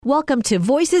Welcome to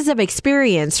Voices of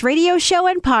Experience radio show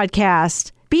and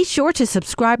podcast. Be sure to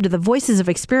subscribe to the Voices of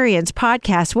Experience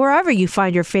podcast wherever you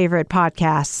find your favorite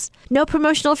podcasts. No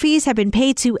promotional fees have been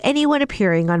paid to anyone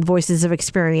appearing on Voices of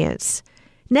Experience.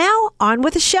 Now, on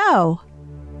with the show.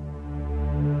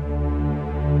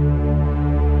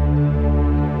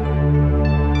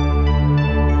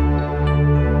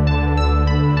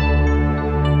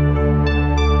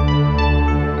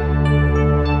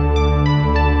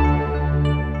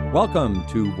 Welcome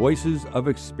to Voices of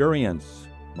Experience.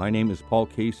 My name is Paul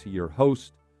Casey, your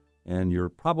host, and you're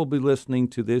probably listening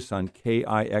to this on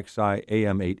KIXI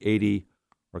AM 880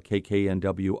 or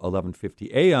KKNW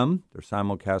 1150 AM. They're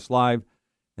simulcast live,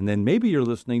 and then maybe you're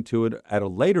listening to it at a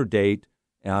later date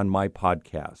on my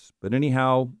podcast. But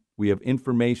anyhow, we have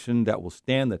information that will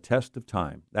stand the test of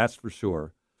time, that's for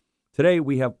sure. Today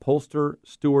we have pollster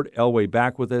Stuart Elway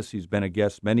back with us. He's been a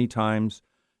guest many times.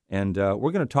 And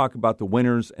we're going to talk about the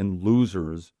winners and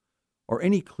losers or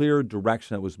any clear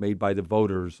direction that was made by the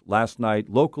voters last night,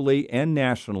 locally and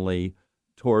nationally,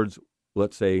 towards,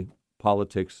 let's say,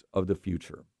 politics of the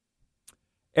future.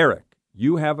 Eric,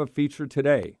 you have a feature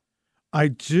today. I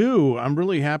do. I'm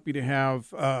really happy to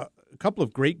have a couple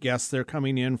of great guests there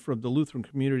coming in from the Lutheran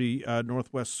Community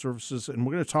Northwest Services, and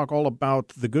we're going to talk all about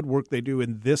the good work they do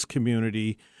in this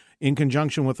community in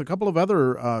conjunction with a couple of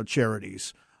other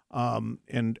charities.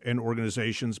 And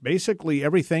organizations, basically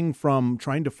everything from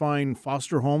trying to find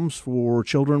foster homes for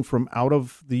children from out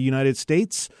of the United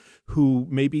States who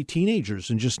may be teenagers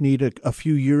and just need a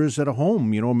few years at a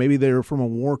home. You know, maybe they're from a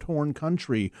war-torn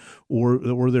country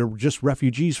or they're just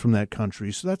refugees from that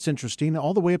country. So that's interesting,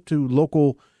 all the way up to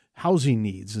local housing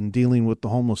needs and dealing with the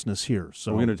homelessness here.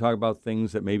 So we're going to talk about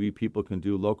things that maybe people can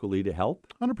do locally to help?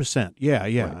 100%. Yeah.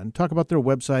 Right. And talk about their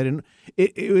website. And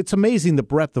it's amazing the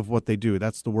breadth of what they do.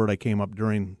 That's the word I came up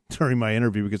during my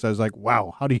interview because I was like,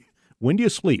 wow, when do you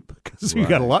sleep? Because you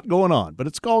got a lot going on, but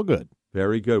it's all good.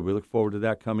 Very good. We look forward to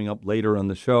that coming up later on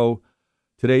the show.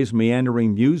 Today's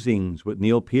Meandering Musings with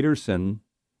Neil Peterson,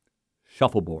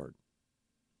 Shuffleboard.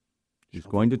 He's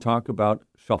going to talk about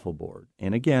shuffleboard.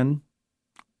 And again,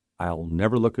 I'll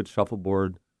never look at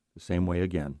shuffleboard the same way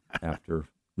again after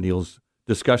Neil's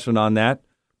discussion on that.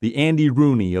 The Andy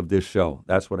Rooney of this show.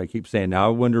 That's what I keep saying. Now, I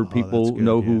wonder if people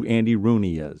know who Andy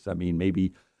Rooney is. I mean,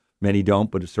 maybe many don't,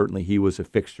 but certainly he was a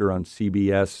fixture on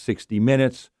CBS 60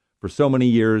 Minutes for so many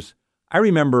years. I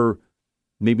remember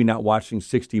maybe not watching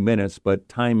 60 Minutes, but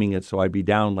timing it so I'd be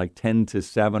down like 10 to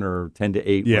 7 or 10 to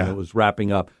 8 when it was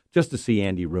wrapping up, just to see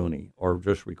Andy Rooney or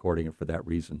just recording it for that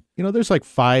reason. You know, there's like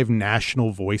 5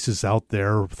 national voices out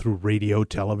there through radio,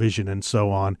 television, and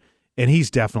so on, and he's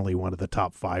definitely one of the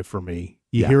top 5 for me.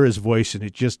 You hear his voice, and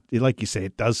it just, like you say,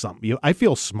 it does something. I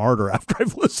feel smarter after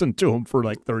I've listened to him for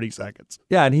like 30 seconds.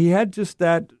 Yeah, and he had just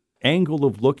that angle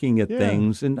of looking at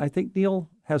things, and I think Neil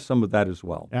has some of that as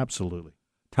well. Absolutely.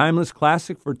 Timeless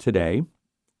classic for today.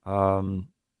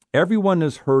 Everyone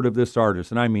has heard of this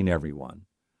artist, and I mean everyone.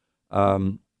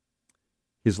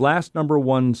 His last number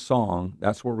one song,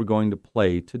 that's what we're going to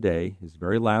play today, his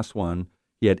very last one.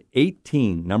 He had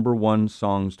 18 number one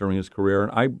songs during his career,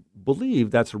 and I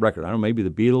believe that's a record. I don't know, maybe the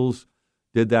Beatles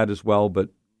did that as well, but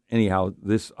anyhow,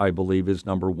 this, I believe, is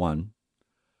number one.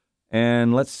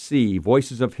 And let's see,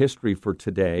 Voices of History for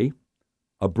today.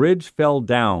 A bridge fell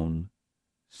down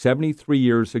 73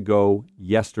 years ago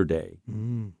yesterday,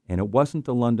 and it wasn't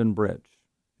the London Bridge.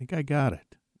 I think I got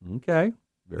it. Okay,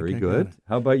 very good.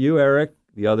 How about you, Eric?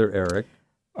 The other Eric.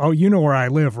 Oh, you know where I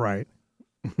live, right?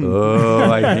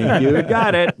 Oh, I think you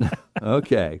got it.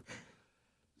 Okay.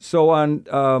 So on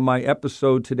my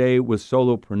episode today with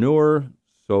solopreneur,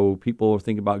 so people are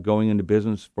thinking about going into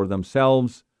business for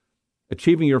themselves,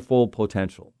 achieving your full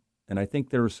potential. And I think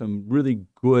there are some really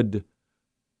good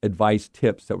advice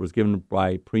tips that was given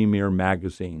by Premier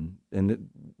Magazine. And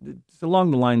it's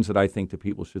along the lines that I think that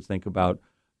people should think about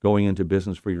going into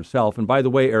business for yourself. And by the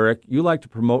way, Eric, you like to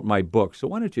promote my book, so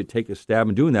why don't you take a stab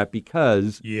in doing that?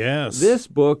 Because this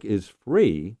book is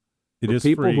free for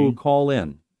people who call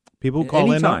in. People who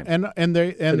call in, and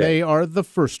they are the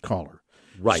first caller.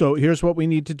 Right. So here's what we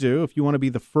need to do. If you want to be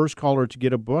the first caller to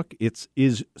get a book,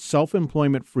 is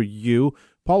Self-Employment for You.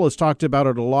 Paul has talked about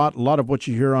it a lot. A lot of what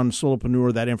you hear on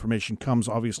Solopreneur, that information comes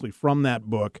obviously from that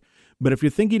book. But if you're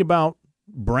thinking about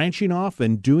branching off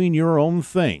and doing your own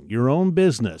thing, your own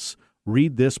business,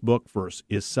 read this book first.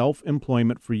 Is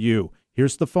Self-Employment for You.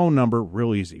 Here's the phone number,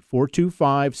 real easy,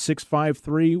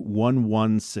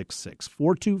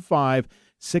 425-653-1166,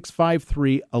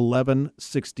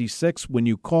 425-653-1166. When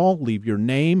you call, leave your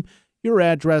name, your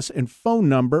address, and phone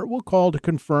number. We'll call to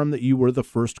confirm that you were the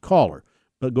first caller.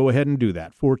 but go ahead and do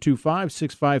that.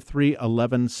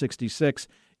 425-653-1166.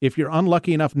 If you're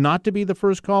unlucky enough not to be the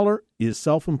first caller, Is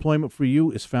Self-Employment for You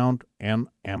is found on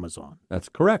Amazon. That's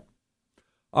correct.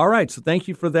 All right, so thank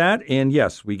you for that. And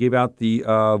yes, we gave out the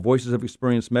Voices of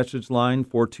Experience message line,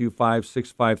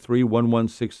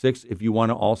 425-653-1166, if you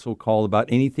want to also call about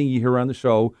anything you hear on the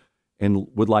show and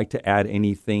would like to add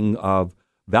anything of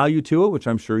value to it, which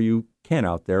I'm sure you can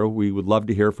out there. We would love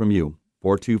to hear from you.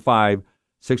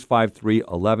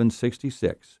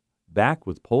 425-653-1166. Back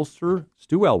with pollster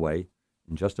Stu Elway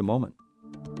in just a moment.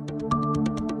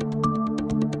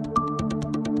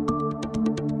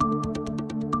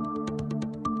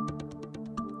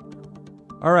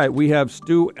 All right, we have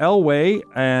Stu Elway,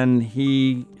 and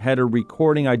he had a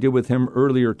recording I did with him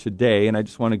earlier today, and I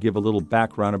just want to give a little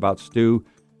background about Stu.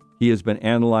 He has been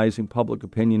analyzing public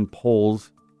opinion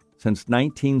polls since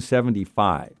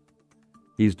 1975.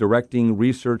 He's directing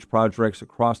research projects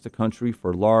across the country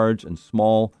for large and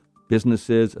small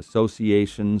businesses,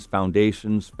 associations,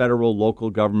 foundations, federal,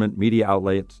 local government, media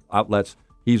outlets.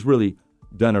 He's really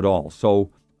done it all.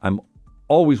 So I'm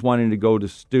always wanting to go to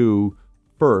Stu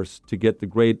first to get the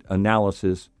great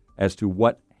analysis as to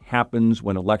what happens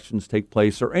when elections take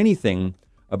place or anything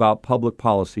about public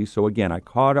policy. So again, I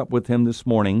caught up with him this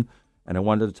morning, and I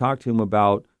wanted to talk to him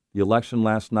about the election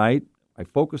last night. I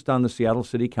focused on the Seattle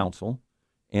City Council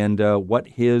and what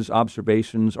his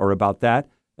observations are about that.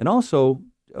 And also,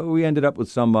 we ended up with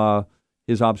some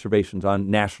his observations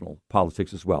on national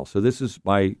politics as well. So this is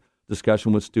my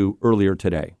discussion with Stu earlier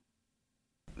today.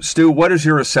 Stu, what is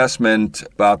your assessment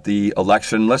about the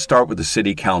election? Let's start with the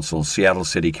City Council, Seattle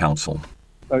City Council.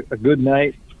 A good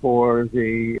night for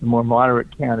the more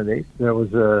moderate candidates. There was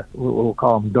we'll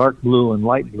call them dark blue and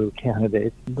light blue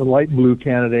candidates. The light blue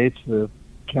candidates, the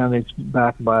candidates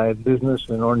backed by business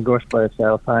and endorsed by the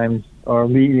Seattle Times, are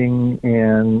leading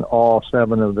in all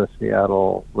 7 of the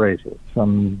Seattle races,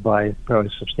 some by a fairly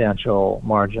substantial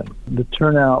margin. The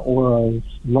turnout was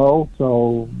low,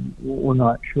 so we're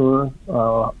not sure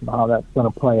how that's going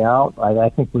to play out. I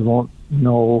think we won't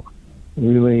know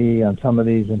really on some of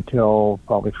these until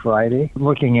probably Friday.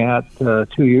 Looking at 2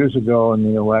 years ago in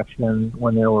the election,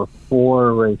 when there were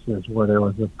 4 races where there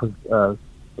was a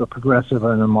progressive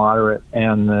and a moderate,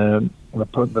 and the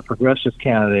progressive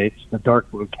candidates, the dark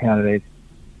blue candidates,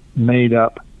 made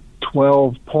up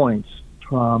 12 points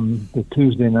from the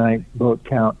Tuesday night vote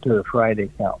count to the Friday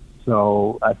count.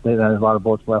 So I say there's a lot of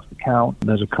votes left to count.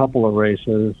 There's a couple of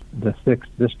races. The 6th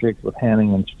district with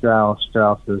Hanning and Strauss.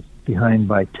 Strauss is behind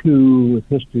by 2. If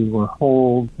history were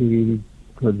hold, he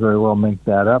could very well make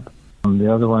that up.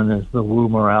 The other one is the Wu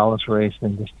Morales race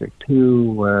in District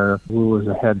 2, where Wu was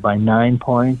ahead by 9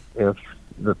 points. If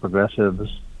the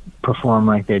progressives perform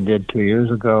like they did 2 years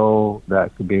ago,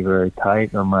 that could be very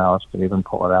tight, or Morales could even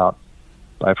pull it out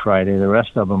by Friday. The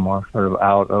rest of them are sort of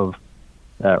out of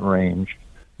that range.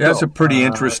 Yeah, that's a pretty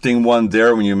interesting one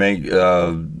there when you make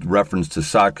reference to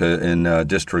Satka in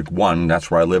District 1. That's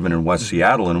where I live in West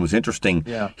Seattle, and it was interesting.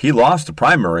 Yeah. He lost the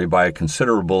primary by a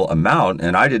considerable amount,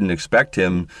 and I didn't expect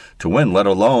him to win, let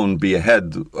alone be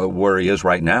ahead where he is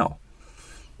right now.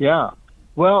 Yeah.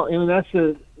 Well, that's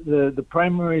the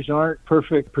primaries aren't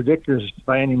perfect predictors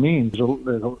by any means.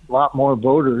 There's a lot more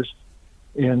voters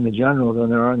in the general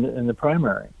than there are in the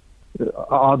primary.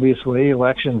 Obviously,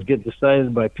 elections get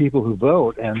decided by people who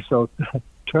vote, and so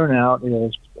turnout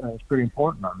is pretty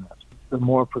important on this. The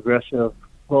more progressive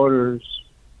voters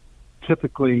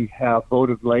typically have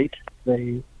voted late.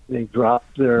 They drop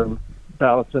their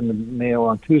ballots in the mail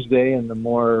on Tuesday, and the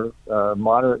more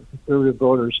moderate conservative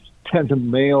voters tend to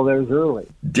mail theirs early.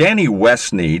 Danny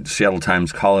Westnead, Seattle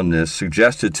Times columnist,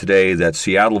 suggested today that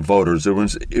Seattle voters,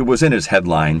 it was in his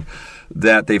headline,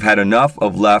 that they've had enough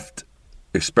of left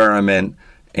experiment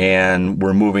and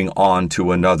we're moving on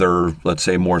to another, let's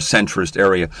say, more centrist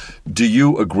area. Do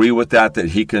you agree with that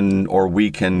he can, or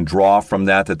we can draw from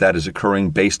that is occurring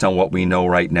based on what we know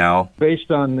right now?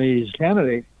 Based on these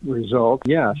candidate results,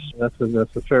 yes, that's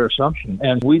a fair assumption.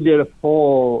 And we did a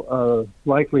poll of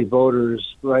likely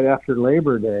voters right after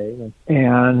Labor Day,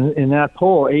 and in that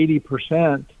poll,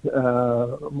 80%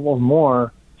 or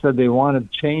more said they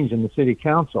wanted change in the city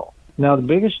council. Now, the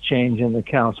biggest change in the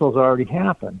council has already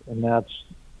happened, and that's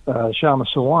Shama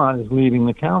Sawant is leaving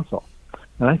the council.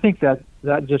 And I think that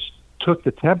just took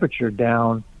the temperature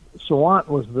down. Sawant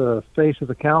was the face of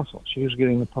the council. She was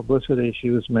getting the publicity. She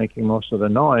was making most of the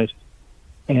noise.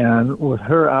 And with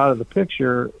her out of the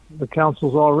picture, the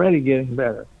council's already getting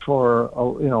better for a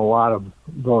lot of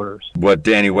voters. What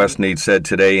Danny Westnead said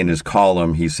today in his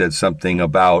column, he said something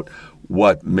about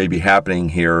what may be happening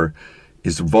here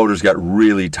is voters got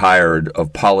really tired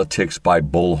of politics by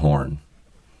bullhorn.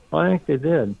 I think they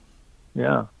did.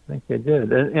 Yeah, I think they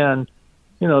did. And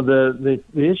you know, the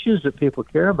issues that people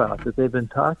care about, that they've been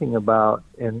talking about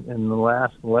in the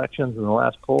last elections and the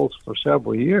last polls for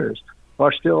several years,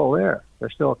 are still there. They're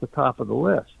still at the top of the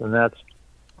list, and that's,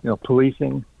 you know,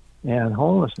 policing and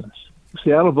homelessness.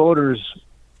 Seattle voters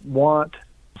want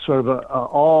sort of a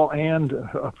all-and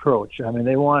approach. I mean,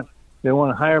 they want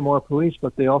to hire more police,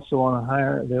 but they also want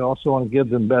to give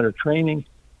them better training,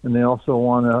 and they also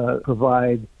want to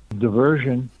provide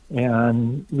diversion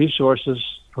and resources,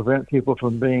 prevent people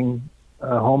from being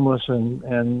homeless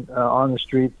and on the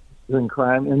streets and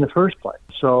crime in the first place.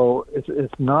 So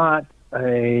it's not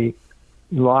a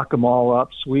lock them all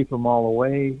up, sweep them all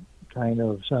away kind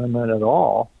of sentiment at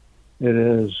all. It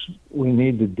is, we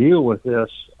need to deal with this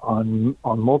on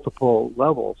multiple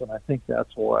levels, and I think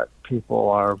that's what people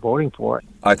are voting for.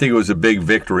 I think it was a big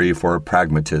victory for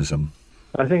pragmatism.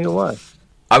 I think it was.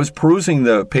 I was perusing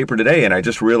the paper today, and I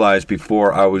just realized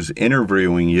before I was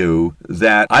interviewing you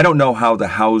that I don't know how the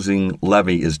housing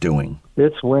levy is doing.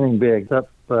 It's winning big. It's up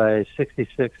by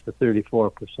 66 to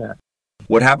 34%.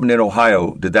 What happened in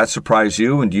Ohio, did that surprise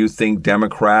you? And do you think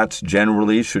Democrats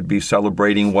generally should be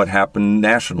celebrating what happened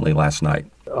nationally last night?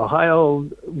 Ohio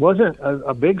wasn't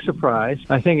a big surprise.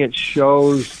 I think it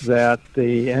shows that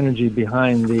the energy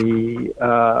behind the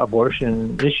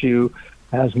abortion issue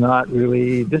has not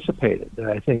really dissipated.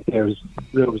 I think there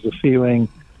was a feeling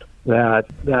that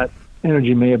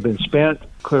energy may have been spent.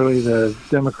 Clearly, the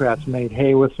Democrats made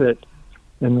hay with it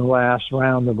in the last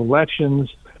round of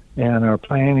elections and are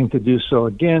planning to do so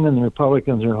again, and the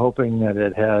Republicans are hoping that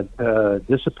it had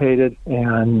dissipated,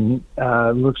 and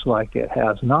looks like it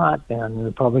has not, and the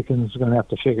Republicans are going to have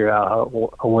to figure out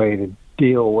a way to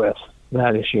deal with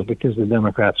that issue because the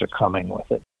Democrats are coming with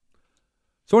it.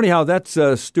 So anyhow, that's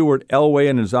Stuart Elway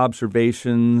and his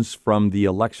observations from the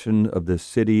election of the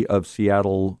city of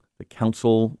Seattle, the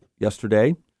council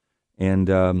yesterday. And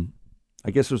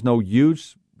I guess there's no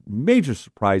huge, major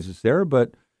surprises there,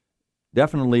 but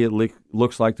definitely it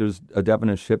looks like there's a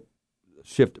definite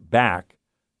shift back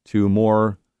to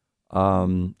more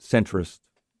centrist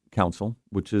council,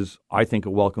 which is, I think, a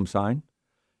welcome sign.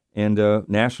 And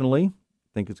nationally, I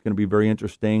think it's going to be very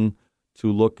interesting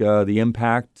to look the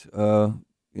impact.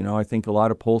 I think a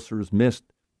lot of pollsters missed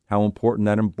how important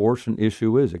that abortion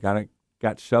issue is. It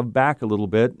got shoved back a little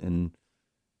bit, and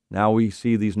now we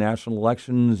see these national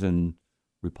elections, and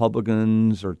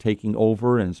Republicans are taking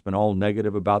over, and it's been all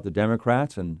negative about the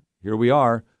Democrats, and here we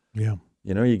are. Yeah.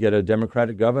 You know, you get a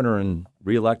Democratic governor and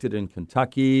reelected in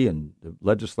Kentucky, and the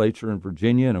legislature in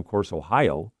Virginia, and of course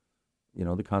Ohio, you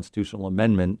know, the constitutional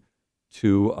amendment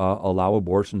to allow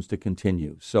abortions to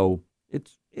continue. So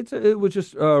it was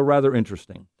just rather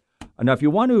interesting. Now, if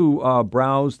you want to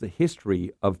browse the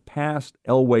history of past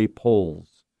Elway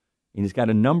polls, and he's got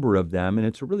a number of them, and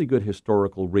it's a really good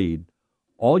historical read,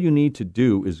 all you need to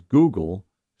do is Google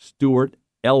Stuart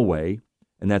Elway,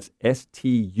 and that's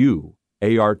S-T-U-A-R-T,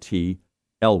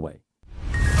 Elway.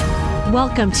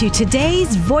 Welcome to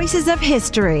today's Voices of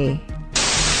History.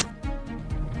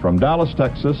 From Dallas,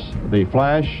 Texas, the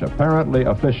flash, apparently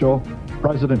official,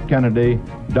 President Kennedy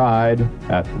died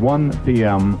at 1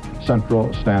 p.m.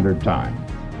 Central Standard Time.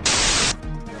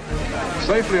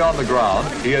 Safely on the ground,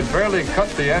 he had barely cut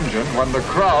the engine when the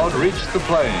crowd reached the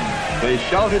plane. They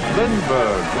shouted,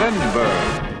 "Lindbergh,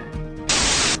 Lindbergh."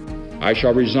 I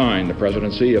shall resign the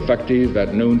presidency effective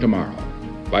at noon tomorrow.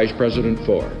 Vice President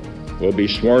Ford will be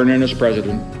sworn in as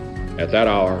president at that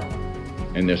hour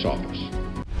in this office.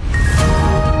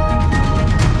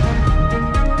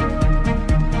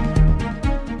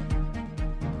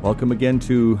 Welcome again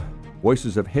to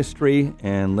Voices of History,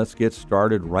 and let's get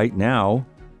started right now.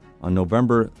 On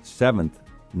November 7th,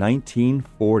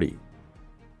 1940,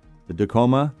 the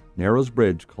Tacoma Narrows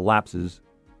Bridge collapses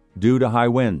due to high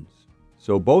winds.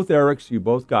 So both Erics, you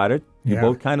both got it. You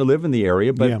both kind of live in the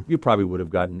area, but you probably would have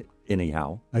gotten it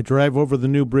anyhow. I drive over the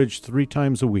new bridge 3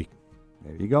 times a week.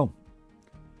 There you go.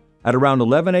 At around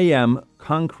 11 a.m.,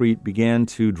 concrete began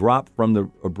to drop from the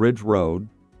bridge road.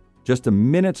 Just a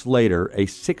minutes later, a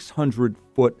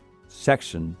 600-foot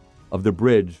section of the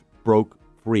bridge broke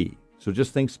free. So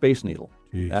just think Space Needle.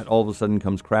 Jeez. That all of a sudden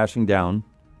comes crashing down.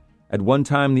 At one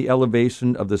time, the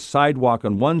elevation of the sidewalk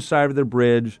on one side of the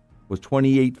bridge was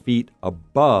 28 feet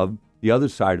above the other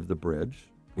side of the bridge,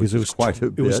 which is quite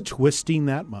a bit. It was twisting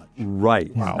that much.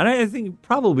 Right. Wow. And I think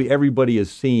probably everybody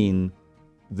has seen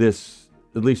this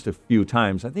at least a few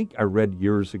times. I think I read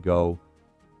years ago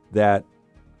that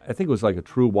I think it was like a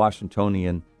true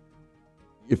Washingtonian.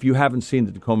 If you haven't seen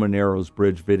the Tacoma Narrows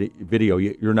Bridge video,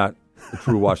 you're not a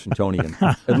true Washingtonian.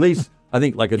 At least I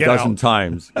think like a Get dozen out.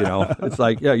 times. It's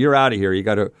like, yeah, you're out of here. You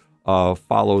got to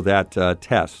follow that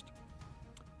test.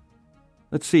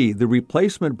 Let's see. The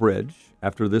replacement bridge,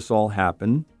 after this all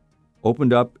happened,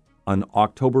 opened up on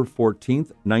October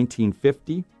 14th,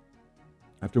 1950.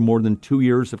 After more than 2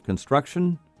 years of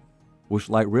construction, wish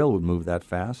light rail would move that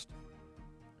fast.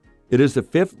 It is the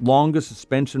 5th longest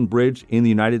suspension bridge in the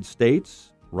United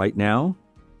States right now.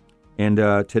 And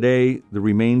today, the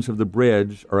remains of the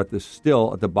bridge are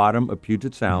still at the bottom of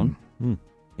Puget Sound. Mm-hmm.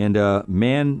 And a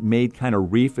man-made kind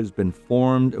of reef has been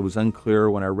formed. It was unclear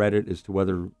when I read it as to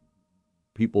whether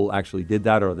people actually did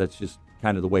that or that's just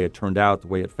kind of the way it turned out, the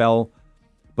way it fell.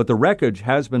 But the wreckage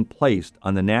has been placed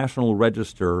on the National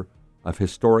Register of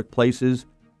Historic Places,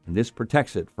 and this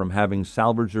protects it from having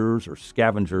salvagers or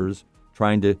scavengers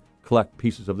trying to collect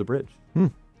pieces of the bridge.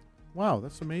 Wow,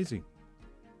 that's amazing.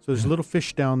 So there's a little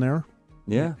fish down there.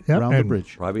 Yeah. Around the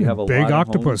bridge. Probably have a big lot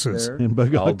octopuses. of homes there. And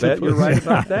big I'll bet you're right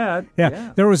octopus. about that.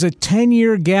 Yeah. There was a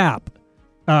 10-year gap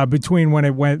between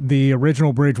when the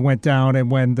original bridge went down and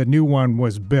when the new one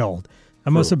was built.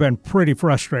 That must have been pretty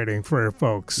frustrating for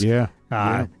folks. Yeah.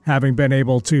 Having been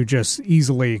able to just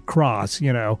easily cross,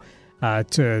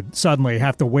 to suddenly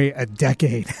have to wait a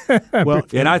decade. Well,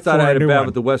 And I thought For I a had a new bad one.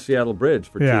 with the West Seattle Bridge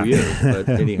for Yeah. 2 years. But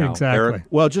anyhow, Exactly. Eric?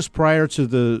 Well, just prior to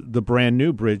the brand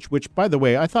new bridge, which, by the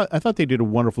way, I thought they did a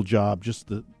wonderful job.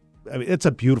 It's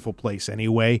a beautiful place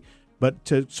anyway, but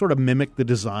to sort of mimic the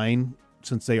design,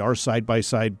 since they are side by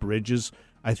side bridges,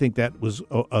 I think that was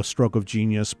a stroke of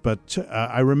genius. But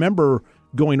I remember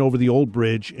going over the old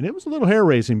bridge, and it was a little hair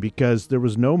raising because there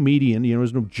was no median, there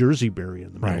was no Jersey barrier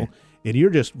in the middle, and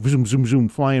you're just zoom, zoom, zoom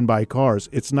flying by cars.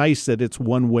 It's nice that it's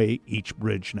one way each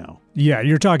bridge now. Yeah,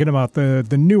 you're talking about the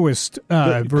newest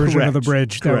version of the correct,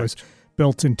 bridge that was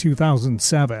built in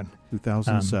 2007.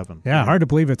 2007. Yeah, hard to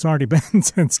believe it's already been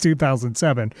since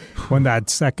 2007 when that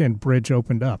second bridge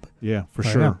opened up. Yeah, for Oh,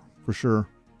 sure. yeah. For sure.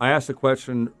 I asked a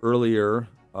question earlier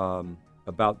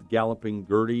about the Galloping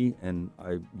Gertie, and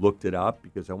I looked it up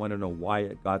because I want to know why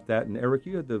it got that. And Eric,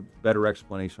 you had the better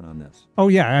explanation on this. Oh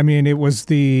yeah, I mean it was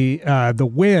the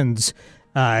winds.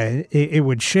 It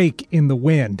would shake in the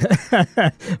wind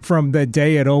from the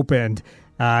day it opened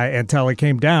until it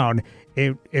came down.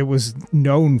 It was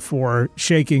known for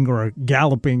shaking or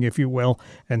galloping, if you will,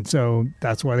 and so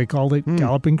that's why they called it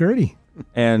Galloping Gertie.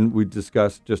 And we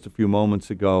discussed just a few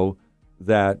moments ago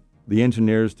that the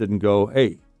engineers didn't go,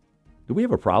 hey, do we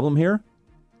have a problem here?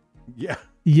 Yeah.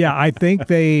 Yeah, I think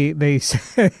they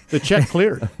The check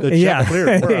cleared. The check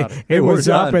cleared. We're out. it we're was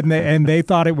up, done. and they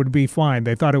thought it would be fine.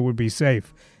 They thought it would be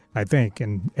safe, I think,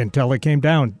 and until it came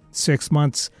down 6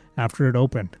 months after it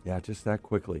opened. Yeah, just that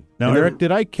quickly. Now, And Eric,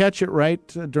 did I catch it right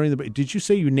during the? Did you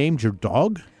say you named your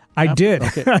dog? I did.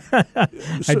 Okay.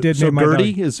 I did So name my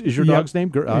Gertie dog. is your Yep. dog's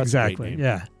name? Oh, that's a great Exactly. name.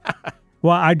 Yeah.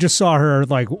 Well, I just saw her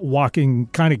like walking,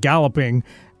 kind of galloping,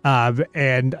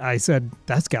 and I said,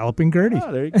 "That's Galloping Gertie."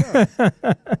 Oh, there you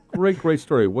go. Great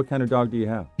story. What kind of dog do you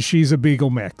have? She's a Beagle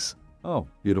mix. Oh,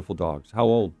 beautiful dogs. How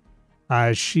old?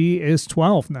 She is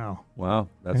 12 now. Wow,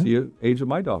 that's the age of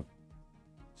my dog.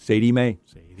 Sadie Mae.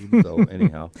 So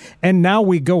anyhow. And now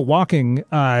we go walking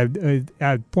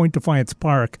at Point Defiance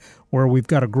Park, where we've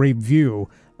got a great view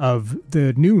of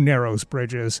the new Narrows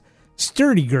bridges,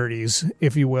 sturdy Gerties,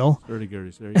 if you will, Dirty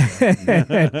Gerties. There you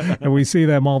go. and we see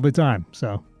them all the time.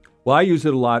 So, Well, I use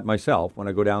it a lot myself when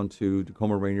I go down to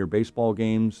Tacoma Rainier baseball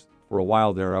games. For a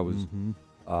while there, I was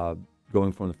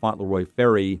going from the Fauntleroy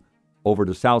Ferry over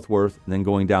to Southworth and then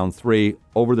going down 3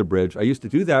 over the bridge. I used to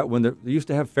do that when they used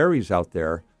to have ferries out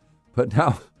there. But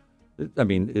now, I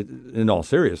mean, in all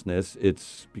seriousness,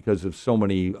 it's because of so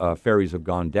many ferries have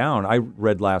gone down. I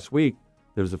read last week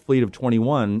there's a fleet of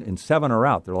 21 and 7 are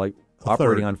out. They're like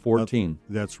operating on 14.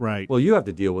 That's right. Well, you have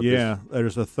to deal with yeah,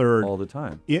 there's a third. this all the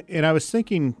time. Yeah, and I was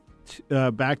thinking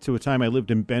back to a time I lived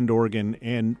in Bend, Oregon,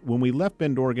 and when we left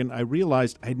Bend, Oregon, I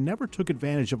realized I never took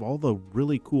advantage of all the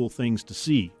really cool things to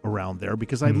see around there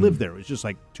because I lived there. It was just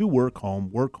like to work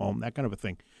home, that kind of a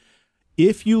thing.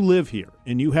 If you live here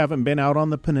and you haven't been out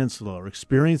on the peninsula or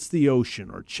experienced the ocean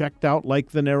or checked out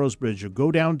like the Narrows Bridge or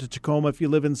go down to Tacoma if you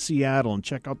live in Seattle and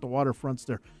check out the waterfronts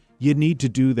there, you need to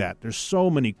do that. There's so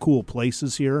many cool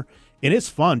places here, and it's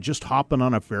fun just hopping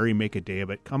on a ferry, make a day of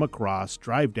it, come across,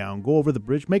 drive down, go over the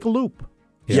bridge, make a loop.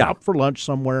 Yeah. Stop for lunch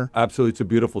somewhere. Absolutely. It's a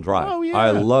beautiful drive. Oh, yeah.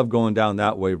 I love going down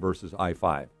that way versus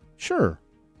I-5. Sure.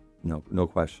 No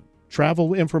question.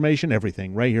 Travel information,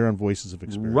 everything, right here on Voices of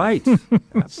Experience. Right.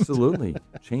 Absolutely.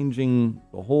 Changing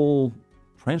the whole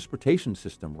transportation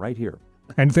system right here.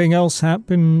 anything else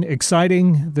happen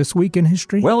exciting this week in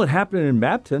history? Well, it happened in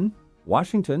Mapton,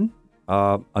 Washington,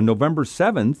 on November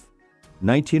 7th,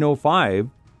 1905.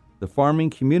 the farming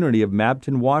community of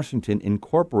Mabton, Washington,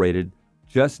 incorporated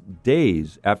just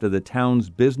days after the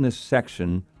town's business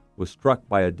section was struck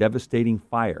by a devastating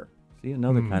fire. See,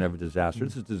 another kind of a disaster.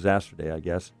 This is Disaster Day, I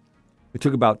guess. It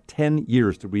took about 10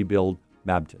 years to rebuild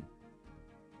Mabton.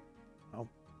 Oh,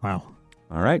 wow.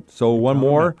 All right, so one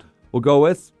more we'll go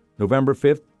with. November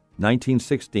 5th,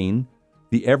 1916,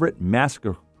 the Everett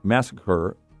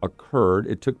Massacre occurred.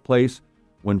 It took place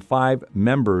when 5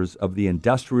 members of the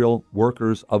Industrial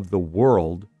Workers of the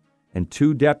World and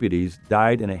 2 deputies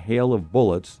died in a hail of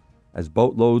bullets as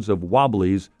boatloads of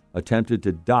Wobblies attempted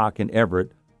to dock in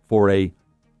Everett for a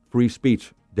free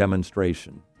speech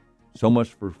demonstration. So much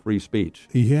for free speech.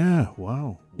 Yeah,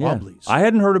 wow. Yeah. Wobblies. I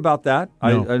hadn't heard about that.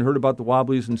 No. I'd heard about the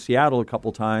Wobblies in Seattle a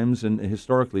couple times and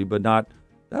historically, but not.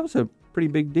 That was a pretty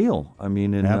big deal. I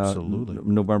mean, in Absolutely.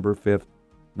 November 5th,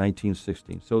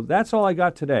 1916. So that's all I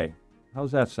got today.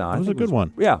 How's that sound? That was a good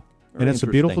one. Yeah. And it's a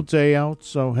beautiful day out,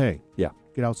 so hey, Yeah.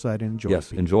 get outside and enjoy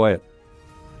Yes, it. enjoy it.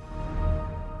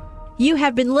 You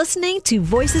have been listening to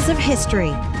Voices of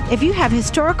History. If you have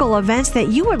historical events that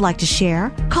you would like to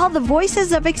share, call the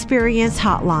Voices of Experience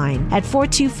hotline at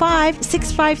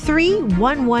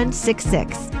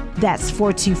 425-653-1166. That's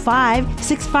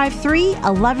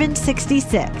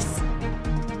 425-653-1166.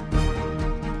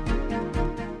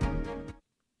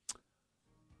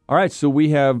 All right, so we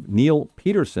have Neil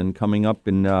Peterson coming up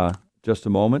in just a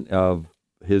moment of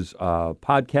his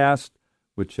podcast,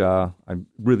 which I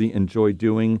really enjoy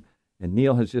doing. And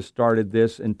Neil has just started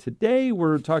this. And today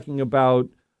we're talking about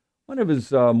one of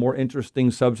his more interesting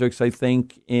subjects, I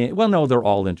think. Well, no, they're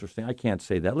all interesting. I can't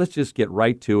say that. Let's just get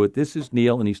right to it. This is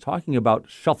Neil, and he's talking about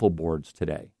shuffleboards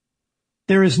today.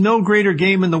 There is no greater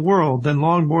game in the world than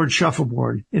longboard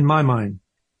shuffleboard, in my mind.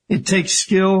 It takes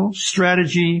skill,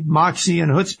 strategy, moxie,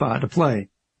 and chutzpah to play.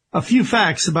 A few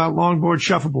facts about longboard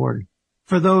shuffleboard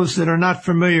for those that are not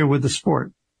familiar with the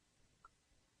sport.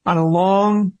 On a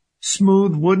long,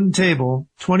 smooth wooden table,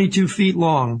 22 feet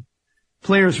long,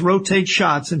 players rotate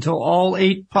shots until all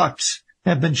 8 pucks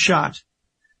have been shot.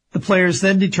 The players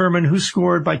then determine who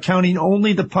scored by counting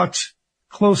only the pucks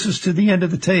closest to the end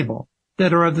of the table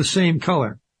that are of the same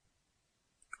color.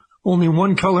 Only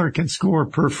one color can score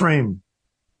per frame.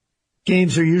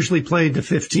 Games are usually played to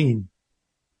 15.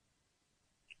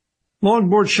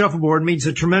 Longboard shuffleboard means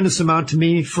a tremendous amount to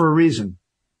me for a reason.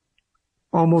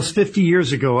 Almost 50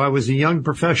 years ago, I was a young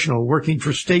professional working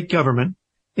for state government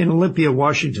in Olympia,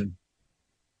 Washington.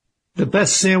 The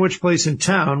best sandwich place in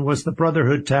town was the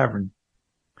Brotherhood Tavern.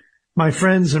 My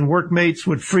friends and workmates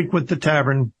would frequent the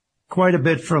tavern quite a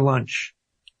bit for lunch.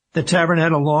 The tavern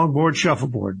had a longboard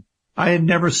shuffleboard. I had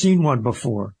never seen one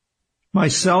before.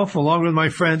 Myself, along with my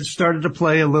friends, started to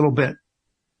play a little bit.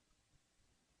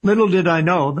 Little did I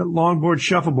know that longboard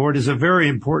shuffleboard is a very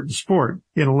important sport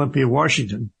in Olympia,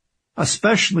 Washington,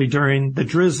 especially during the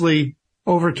drizzly,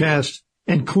 overcast,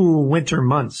 and cool winter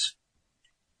months.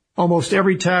 Almost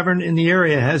every tavern in the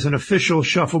area has an official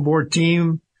shuffleboard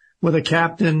team with a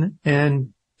captain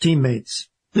and teammates.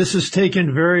 This is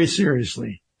taken very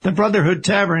seriously. The Brotherhood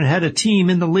Tavern had a team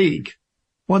in the league,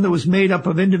 one that was made up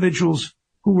of individuals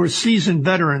who were seasoned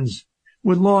veterans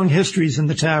with long histories in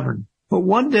the tavern. But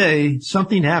one day,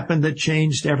 something happened that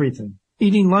changed everything.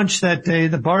 Eating lunch that day,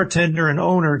 the bartender and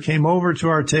owner came over to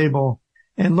our table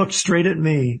and looked straight at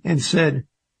me and said,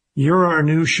 "You're our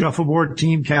new shuffleboard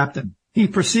team captain." He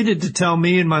proceeded to tell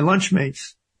me and my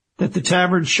lunchmates that the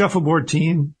tavern shuffleboard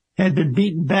team had been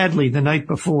beaten badly the night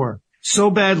before, so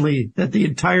badly that the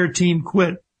entire team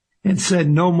quit and said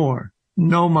no more,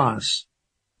 no mas.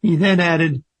 He then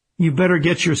added, "You better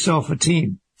get yourself a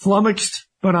team." Flummoxed,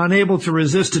 but unable to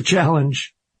resist a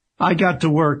challenge, I got to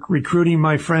work recruiting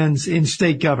my friends in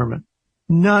state government.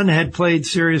 None had played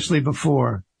seriously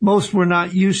before. Most were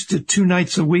not used to 2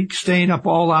 nights a week staying up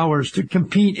all hours to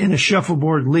compete in a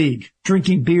shuffleboard league,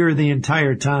 drinking beer the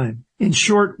entire time. In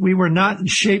short, we were not in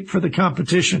shape for the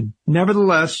competition.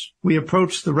 Nevertheless, we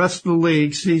approached the rest of the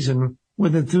league season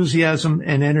with enthusiasm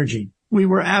and energy. We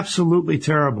were absolutely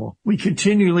terrible. We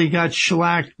continually got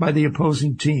shellacked by the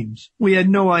opposing teams. We had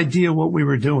no idea what we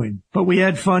were doing, but we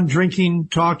had fun drinking,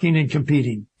 talking, and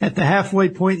competing. At the halfway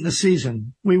point in the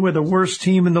season, we were the worst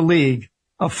team in the league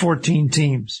of 14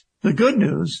 teams. The good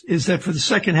news is that for the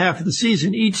second half of the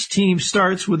season, each team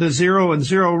starts with a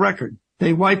 0-0 record.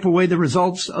 They wipe away the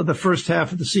results of the first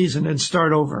half of the season and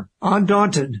start over.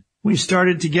 Undaunted, we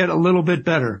started to get a little bit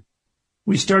better.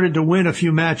 We started to win a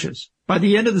few matches. By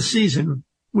the end of the season,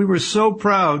 we were so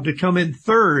proud to come in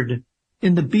third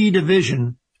in the B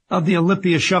division of the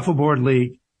Olympia Shuffleboard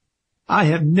League. I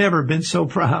have never been so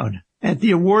proud. At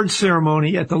the awards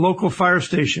ceremony at the local fire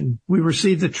station, we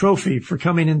received a trophy for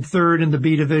coming in third in the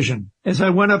B division. As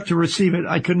I went up to receive it,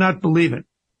 I could not believe it.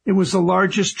 It was the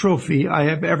largest trophy I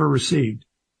have ever received.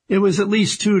 It was at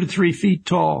least 2 to 3 feet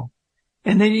tall.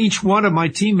 And then each one of my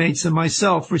teammates and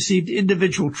myself received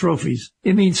individual trophies.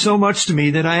 It means so much to me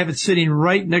that I have it sitting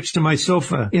right next to my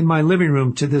sofa in my living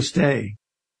room to this day.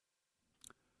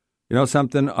 You know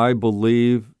something? I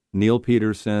believe Neil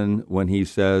Peterson when he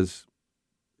says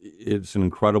it's an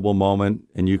incredible moment,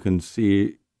 and you can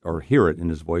see or hear it in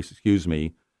his voice,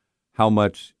 how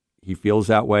much he feels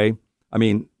that way. I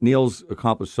mean, Neil's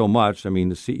accomplished so much. I mean,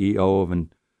 the CEO of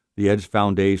the Edge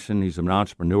Foundation, he's an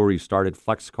entrepreneur. He started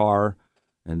FlexCar,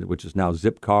 which is now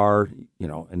Zipcar,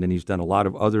 and then he's done a lot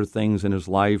of other things in his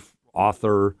life,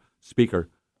 author, speaker.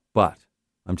 But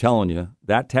I'm telling you,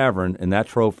 that tavern and that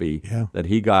trophy that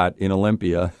he got in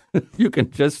Olympia, you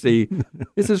can just see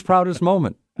it's his proudest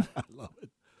moment. I love it.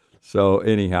 So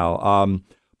anyhow,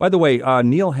 by the way,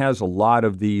 Neil has a lot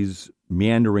of these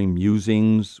meandering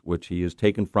musings, which he has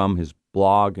taken from his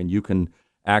blog, and you can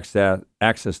access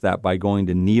that by going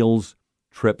to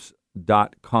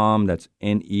neilstrips.com. That's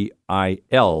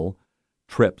NEIL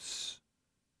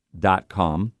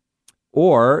trips.com.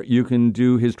 Or you can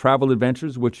do his travel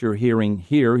adventures, which you're hearing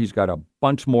here. He's got a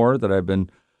bunch more that I've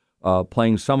been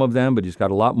playing some of them, but he's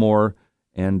got a lot more.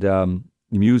 And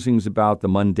musings about the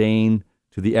mundane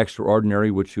to the extraordinary,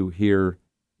 which you hear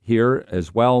here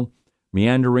as well.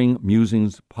 Meandering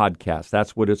Musings Podcast.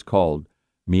 That's what it's called.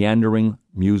 Meandering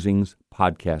Musings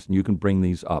Podcast. And you can bring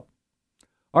these up.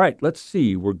 All right, let's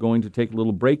see. We're going to take a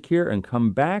little break here and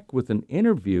come back with an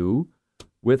interview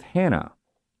with Hannah.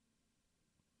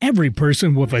 Every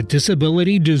person with a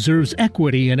disability deserves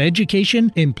equity in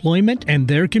education, employment, and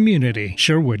their community.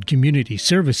 Sherwood Community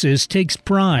Services takes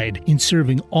pride in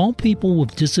serving all people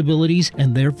with disabilities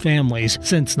and their families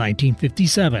since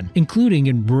 1957, including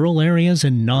in rural areas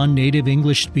and non-native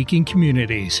English-speaking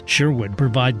communities. Sherwood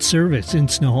provides service in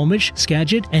Snohomish,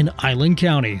 Skagit, and Island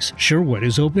counties. Sherwood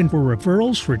is open for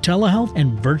referrals for telehealth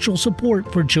and virtual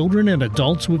support for children and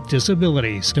adults with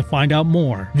disabilities. To find out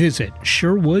more, visit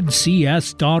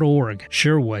sherwoodcs.org.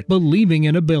 Sherwood, believing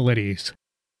in abilities.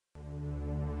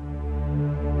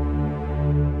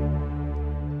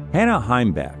 Hannah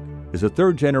Heimbach is a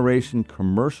third-generation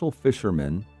commercial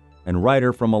fisherman and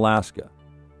writer from Alaska.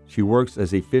 She works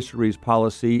as a fisheries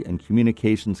policy and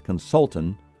communications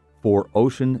consultant for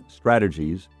Ocean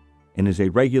Strategies and is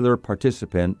a regular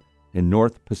participant in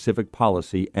North Pacific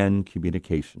policy and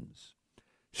communications.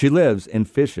 She lives and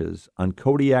fishes on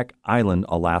Kodiak Island,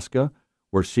 Alaska,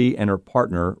 where she and her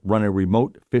partner run a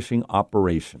remote fishing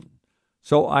operation.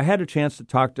 So I had a chance to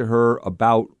talk to her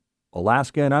about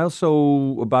Alaska and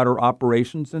also about her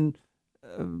operations and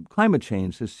climate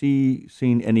change. Has she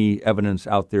seen any evidence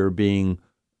out there being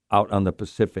out on the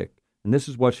Pacific? And this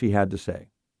is what she had to say.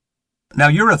 Now,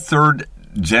 you're a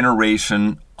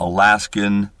third-generation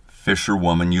Alaskan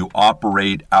fisherwoman. You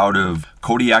operate out of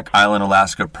Kodiak Island,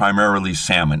 Alaska, primarily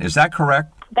salmon. Is that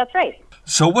correct? That's right.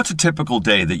 So what's a typical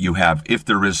day that you have, if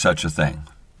there is such a thing?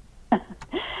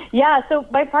 Yeah, so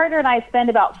my partner and I spend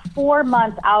about 4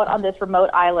 months out on this remote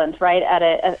island, right, at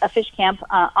a fish camp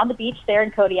on the beach there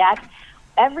in Kodiak.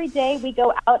 Every day we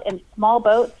go out in small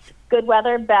boats, good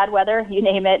weather, bad weather, you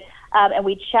name it, and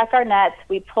we check our nets.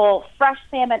 We pull fresh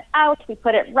salmon out, we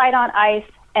put it right on ice,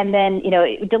 and then,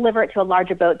 deliver it to a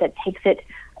larger boat that takes it,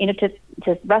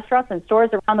 to restaurants and stores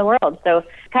around the world. So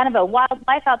kind of a wild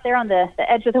life out there on the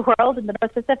edge of the world in the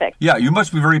North Pacific. Yeah, you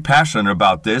must be very passionate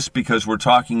about this because we're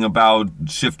talking about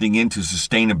shifting into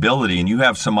sustainability, and you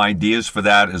have some ideas for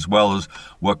that as well as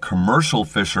what commercial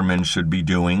fishermen should be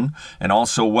doing and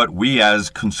also what we as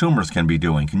consumers can be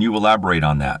doing. Can you elaborate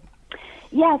on that?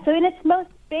 Yeah, so in its most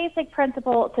basic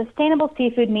principle, sustainable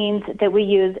seafood means that we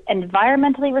use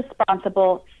environmentally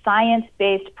responsible,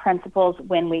 science-based principles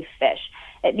when we fish.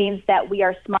 It means that we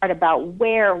are smart about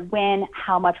where, when,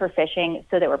 how much we're fishing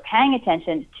so that we're paying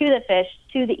attention to the fish,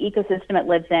 to the ecosystem it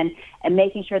lives in, and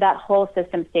making sure that whole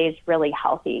system stays really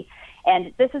healthy.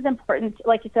 And this is important.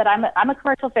 Like you said, I'm a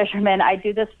commercial fisherman. I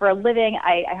do this for a living.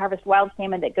 I harvest wild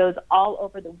salmon that goes all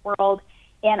over the world.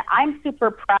 And I'm super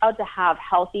proud to have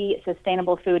healthy,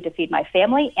 sustainable food to feed my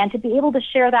family and to be able to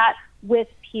share that with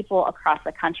people across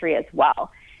the country as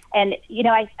well. And,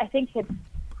 I think it's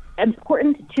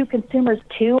important to consumers,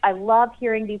 too. I love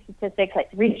hearing these statistics. Like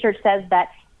research says that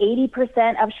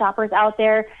 80% of shoppers out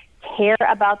there care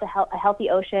about a healthy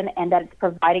ocean and that it's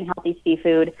providing healthy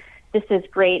seafood. this is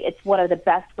great. It's one of the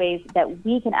best ways that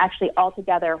we can actually all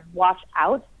together watch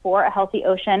out for a healthy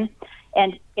ocean.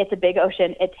 And it's a big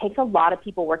ocean. It takes a lot of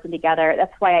people working together.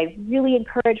 That's why I really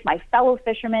encourage my fellow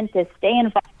fishermen to stay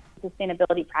involved in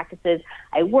sustainability practices.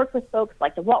 I work with folks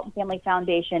like the Walton Family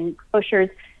Foundation, grocers,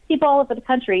 people all over the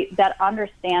country that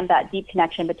understand that deep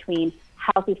connection between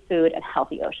healthy food and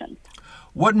healthy oceans.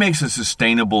 What makes a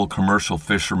sustainable commercial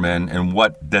fisherman, and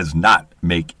what does not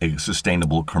make a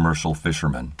sustainable commercial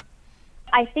fisherman?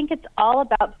 I think it's all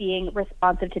about being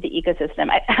responsive to the ecosystem.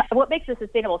 What makes a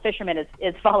sustainable fisherman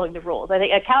is following the rules. I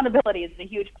think accountability is a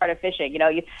huge part of fishing.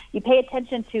 You pay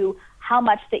attention to how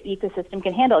much the ecosystem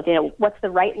can handle. What's the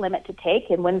right limit to take,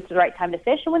 and when's the right time to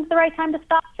fish, and when's the right time to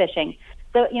stop fishing.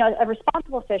 So, a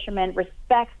responsible fisherman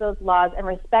respects those laws and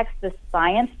respects the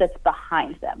science that's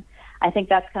behind them. I think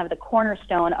that's kind of the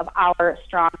cornerstone of our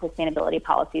strong sustainability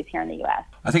policies here in the U.S.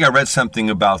 I think I read something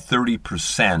about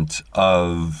 30%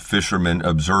 of fishermen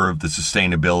observe the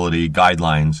sustainability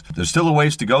guidelines. There's still a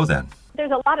ways to go then.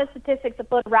 There's a lot of statistics that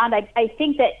float around. I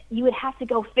think that you would have to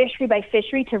go fishery by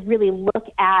fishery to really look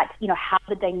at, how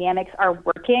the dynamics are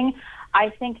working. I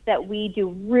think that we do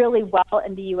really well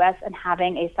in the U.S. in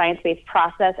having a science-based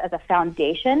process as a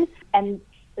foundation, and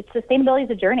sustainability is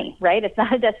a journey, right? It's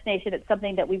not a destination. It's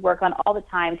something that we work on all the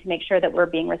time to make sure that we're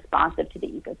being responsive to the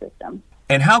ecosystem.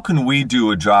 And how can we do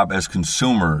a job as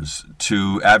consumers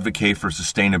to advocate for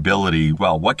sustainability?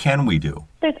 Well, what can we do?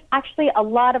 There's actually a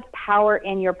lot of power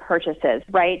in your purchases,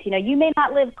 right? You may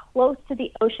not live close to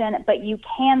the ocean, but you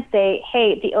can say,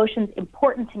 hey, the ocean's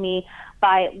important to me,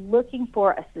 by looking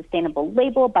for a sustainable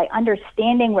label, by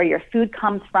understanding where your food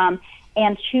comes from,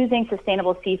 and choosing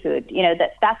sustainable seafood.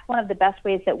 That's one of the best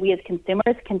ways that we as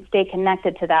consumers can stay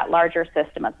connected to that larger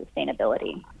system of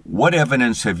sustainability. What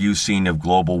evidence have you seen of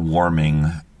global warming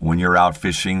when you're out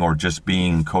fishing or just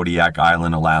being in Kodiak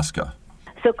Island, Alaska?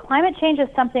 So climate change is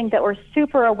something that we're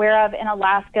super aware of in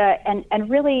Alaska, and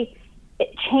really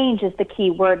change is the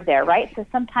key word there, right? So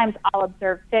sometimes I'll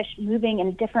observe fish moving in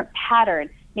a different pattern.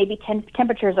 Maybe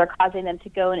temperatures are causing them to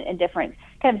go in different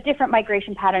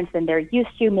migration patterns than they're used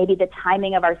to. Maybe the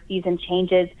timing of our season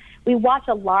changes. We watch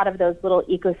a lot of those little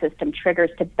ecosystem triggers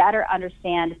to better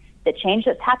understand the change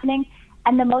that's happening.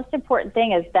 And the most important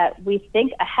thing is that we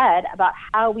think ahead about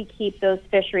how we keep those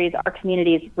fisheries, our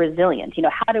communities, resilient.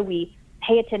 How do we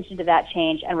pay attention to that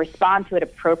change and respond to it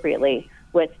appropriately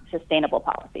with sustainable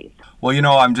policies? Well,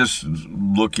 I'm just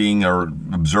looking or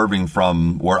observing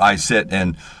from where I sit,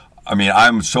 and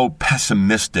I'm so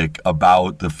pessimistic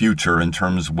about the future in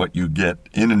terms of what you get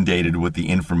inundated with the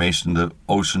information, the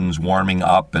oceans warming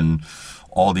up and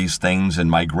all these things,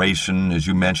 and migration, as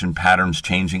you mentioned, patterns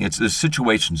changing. The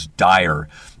situation's dire.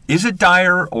 Is it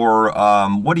dire, or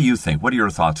what do you think? What are your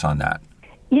thoughts on that?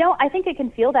 I think it can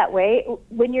feel that way.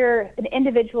 When you're an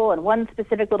individual in one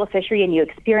specific little fishery and you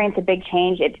experience a big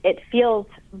change, it feels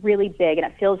really big and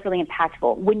it feels really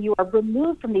impactful. When you are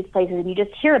removed from these places and you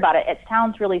just hear about it, it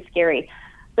sounds really scary.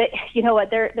 But you know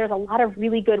what? There's a lot of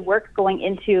really good work going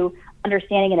into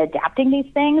understanding and adapting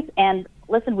these things. And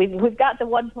listen, we've got the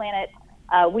one planet.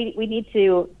 We need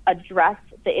to address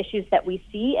the issues that we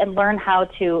see and learn how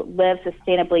to live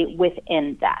sustainably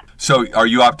within that. So are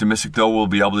you optimistic, though, we'll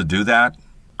be able to do that?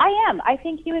 I am. I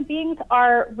think human beings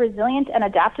are resilient and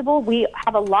adaptable. We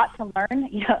have a lot to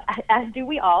learn, as do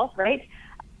we all, right?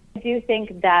 I do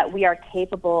think that we are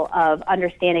capable of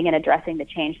understanding and addressing the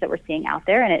change that we're seeing out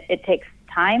there, and it takes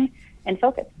time and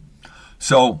focus.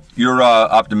 So you're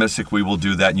optimistic we will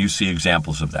do that, and you see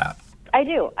examples of that? I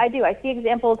do. I see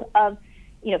examples of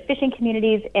fishing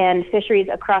communities and fisheries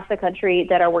across the country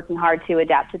that are working hard to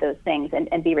adapt to those things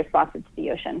and be responsive to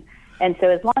the ocean. And so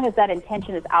as long as that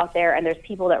intention is out there and there's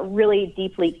people that really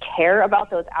deeply care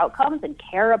about those outcomes and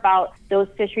care about those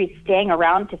fisheries staying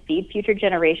around to feed future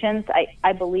generations,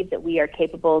 I believe that we are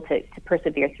capable to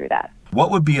persevere through that.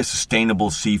 What would be a sustainable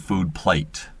seafood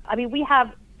plate? We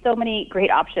have so many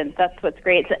great options. That's what's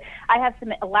great. So I have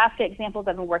some Alaska examples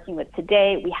I've been working with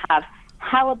today. We have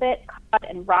halibut, cod,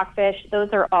 and rockfish. Those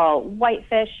are all white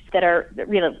fish that are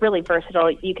really, really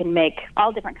versatile. You can make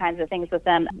all different kinds of things with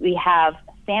them. We have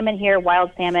salmon here,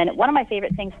 wild salmon. One of my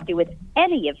favorite things to do with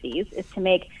any of these is to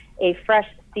make a fresh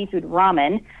seafood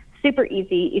ramen. Super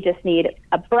easy. You just need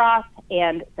a broth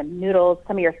and some noodles,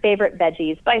 some of your favorite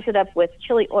veggies. Spice it up with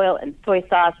chili oil and soy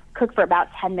sauce. Cook for about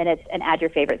 10 minutes and add your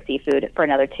favorite seafood for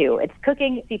another 2. It's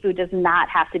cooking. Seafood does not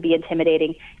have to be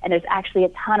intimidating, and there's actually a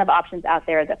ton of options out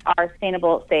there that are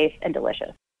sustainable, safe, and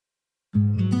delicious.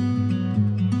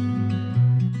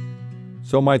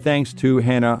 So my thanks to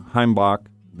Hannah Heimbach.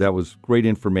 That was great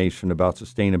information about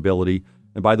sustainability.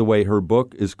 And by the way, her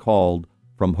book is called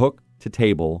From Hook to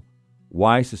Table,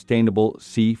 Why Sustainable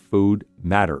Seafood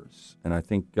Matters. And I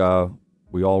think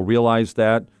we all realize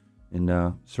that,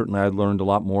 and certainly I learned a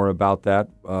lot more about that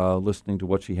listening to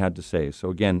what she had to say. So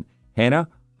again, Hannah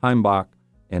Heimbach,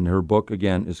 and her book,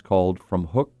 again, is called From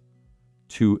Hook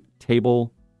to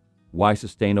Table, Why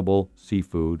Sustainable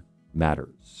Seafood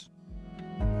Matters.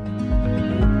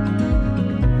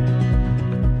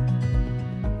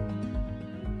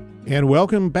 And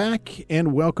welcome back,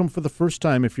 and welcome for the first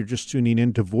time if you're just tuning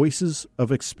in to Voices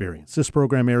of Experience. This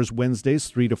program airs Wednesdays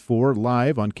 3 to 4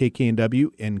 live on KKNW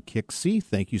and KIXC.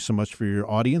 Thank you so much for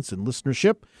your audience and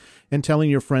listenership and telling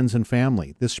your friends and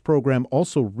family. This program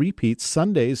also repeats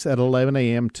Sundays at 11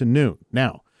 a.m. to noon.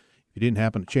 Now, if you didn't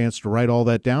happen a chance to write all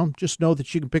that down, just know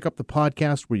that you can pick up the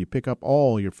podcast where you pick up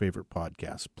all your favorite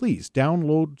podcasts. Please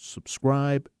download,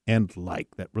 subscribe, and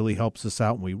like. That really helps us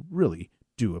out, and we really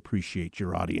do appreciate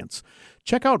your audience.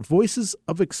 Check out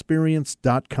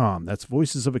voicesofexperience.com. That's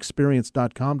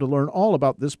voicesofexperience.com to learn all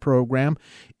about this program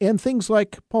and things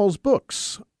like Paul's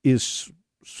books, Is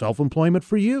Self-Employment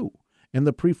for You, and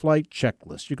the pre-flight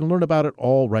checklist. You can learn about it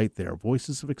all right there,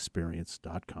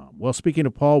 voicesofexperience.com. Well, speaking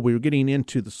of Paul, we were getting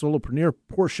into the solopreneur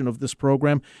portion of this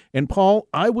program. And Paul,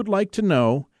 I would like to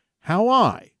know how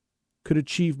I could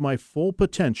achieve my full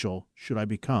potential should I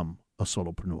become a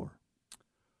solopreneur.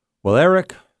 Well,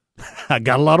 Eric, I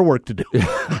got a lot of work to do.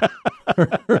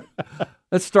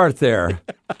 Let's start there.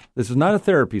 This is not a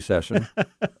therapy session.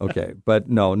 Okay. But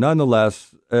no,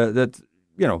 nonetheless, that's,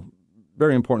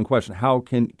 very important question. How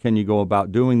can you go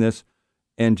about doing this?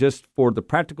 And just for the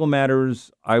practical matters,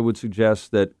 I would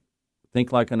suggest that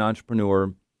think like an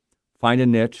entrepreneur, find a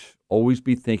niche, always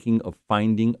be thinking of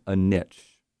finding a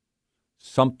niche,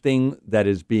 something that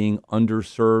is being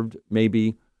underserved.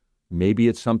 Maybe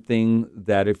it's something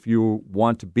that if you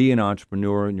want to be an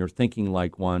entrepreneur and you're thinking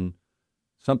like one,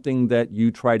 something that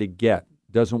you try to get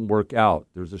doesn't work out.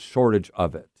 There's a shortage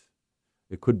of it.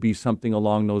 It could be something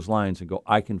along those lines and go,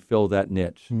 I can fill that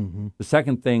niche. Mm-hmm. The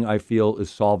second thing I feel is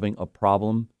solving a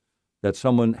problem that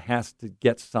someone has to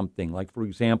get something. Like, for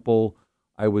example,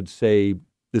 I would say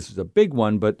this is a big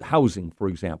one, but housing, for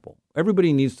example.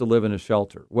 Everybody needs to live in a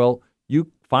shelter. Well,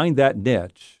 you find that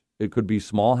niche. It could be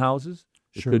small houses.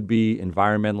 It could be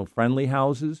environmental friendly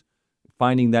houses,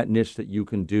 finding that niche that you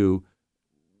can do.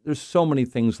 There's so many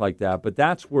things like that, but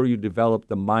that's where you develop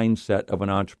the mindset of an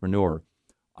entrepreneur.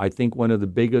 I think one of the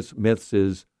biggest myths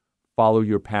is follow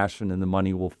your passion and the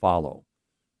money will follow.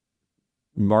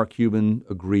 Mark Cuban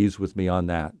agrees with me on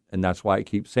that, and that's why I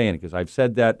keep saying it, because I've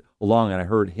said that along, and I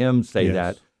heard him say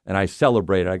that, and I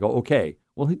celebrate it. I go, okay,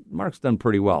 well, Mark's done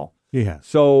pretty well. Yeah.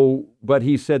 So, but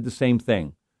he said the same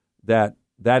thing,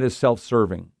 that is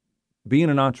self-serving.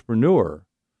 Being an entrepreneur,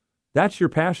 that's your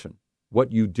passion.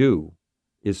 What you do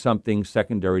is something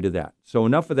secondary to that. So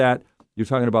enough of that. You're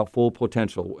talking about full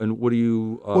potential. And what do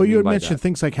you Well, you had mean mentioned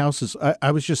things like houses.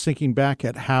 I was just thinking back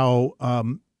at how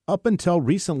up until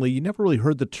recently, you never really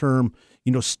heard the term,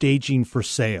 staging for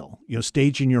sale,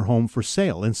 staging your home for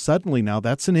sale. And suddenly now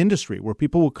that's an industry where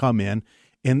people will come in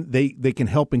and they can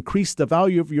help increase the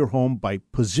value of your home by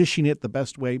positioning it the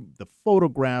best way, the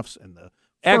photographs and the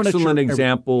excellent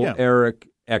example, Eric.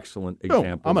 Excellent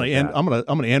example. I'm going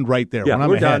to end right there. Yeah, when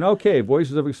we're done. Okay,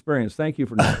 Voices of Experience. Thank you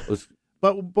for that.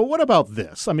 But what about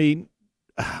this? I mean,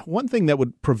 one thing that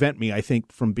would prevent me, I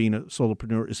think, from being a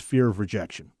solopreneur is fear of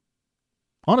rejection.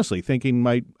 Honestly, thinking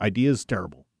my idea is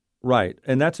terrible. Right,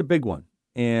 and that's a big one.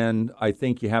 And I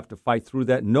think you have to fight through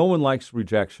that. No one likes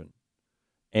rejection.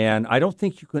 And I don't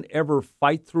think you can ever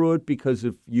fight through it, because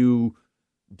if you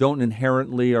don't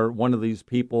inherently are one of these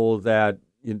people that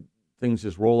things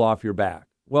just roll off your back,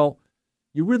 well,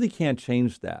 you really can't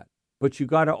change that. But you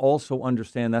got to also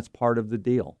understand that's part of the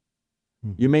deal.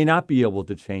 You may not be able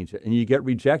to change it, and you get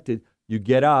rejected. You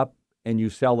get up and you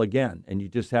sell again, and you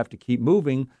just have to keep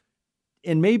moving.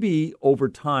 And maybe over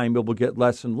time it will get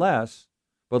less and less,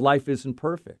 but life isn't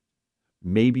perfect.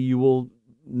 Maybe you will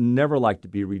never like to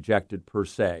be rejected per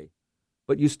se,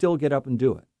 but you still get up and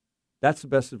do it. That's the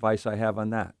best advice I have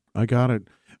on that. I got it.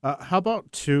 How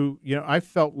about I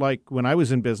felt like when I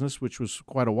was in business, which was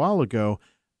quite a while ago,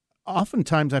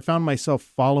 oftentimes I found myself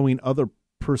following other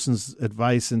person's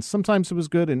advice, and sometimes it was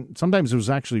good and sometimes it was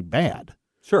actually bad.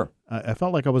 Sure. I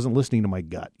felt like I wasn't listening to my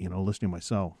gut, listening to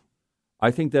myself.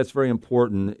 I think that's very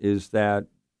important, is that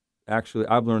actually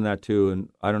I've learned that too,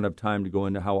 and I don't have time to go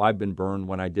into how I've been burned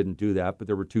when I didn't do that, but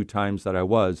there were 2 times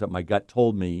that my gut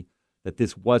told me that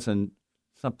this wasn't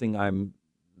something I'm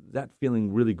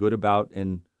feeling really good about,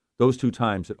 and those 2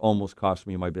 times it almost cost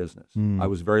me my business. I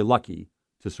was very lucky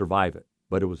to survive it,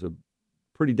 but it was a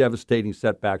pretty devastating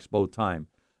setbacks both times.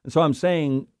 And so I'm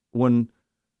saying, when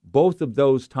both of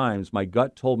those times, my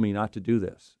gut told me not to do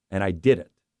this, and I did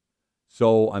it.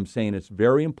 So I'm saying it's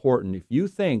very important. If you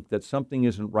think that something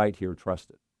isn't right here, trust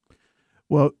it.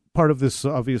 Well, part of this,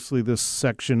 obviously, this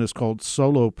section is called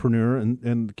solopreneur,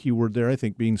 and the key word there, I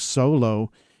think, being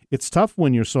solo. It's tough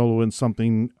when you're solo in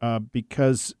something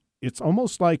because it's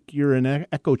almost like you're in an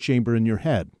echo chamber in your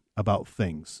head about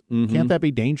things. Mm-hmm. Can't that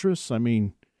be dangerous? I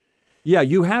mean... Yeah,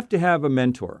 you have to have a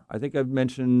mentor. I think I've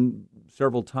mentioned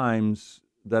several times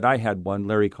that I had one,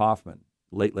 Larry Kaufman,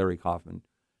 late Larry Kaufman,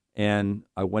 and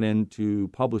I went into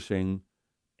publishing,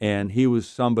 and he was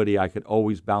somebody I could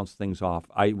always bounce things off.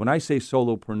 When I say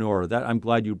solopreneur, that I'm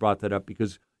glad you brought that up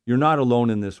because you're not alone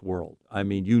in this world. I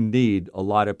mean, you need a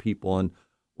lot of people, and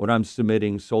when I'm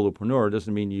submitting solopreneur,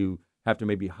 doesn't mean you have to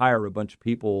maybe hire a bunch of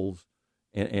people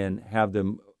and have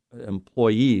them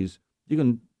employees. You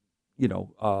can,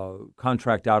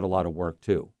 contract out a lot of work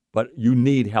too, but you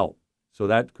need help. So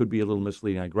that could be a little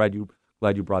misleading. I'm glad you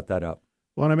brought that up.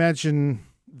 Well, and imagine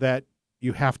that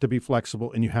you have to be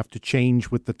flexible and you have to change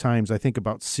with the times. I think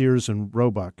about Sears and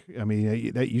Roebuck. I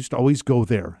mean, that used to always go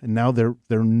there, and now they're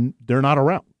not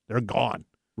around. They're gone.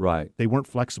 Right. They weren't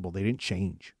flexible. They didn't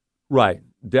change. Right.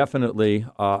 Definitely.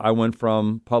 I went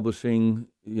from publishing,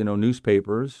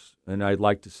 newspapers, and I'd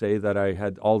like to say that I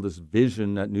had all this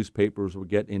vision that newspapers would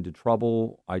get into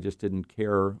trouble. I just didn't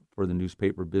care for the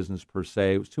newspaper business per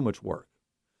se. It was too much work.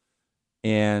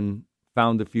 And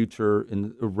found the future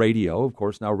in radio. Of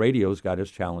course, now radio's got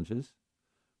its challenges,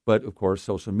 but of course,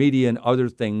 social media and other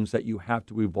things that you have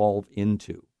to evolve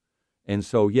into. And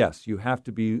so, yes, you have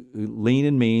to be lean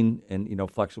and mean and,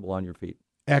 flexible on your feet.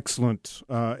 Excellent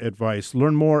advice.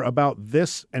 Learn more about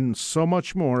this and so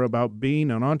much more about being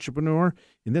an entrepreneur,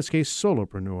 in this case,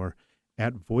 solopreneur,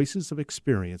 at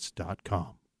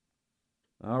voicesofexperience.com.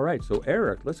 All right. So,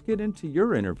 Eric, let's get into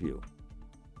your interview.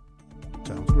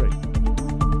 Sounds great.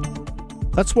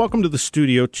 Let's welcome to the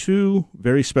studio two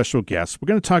very special guests. We're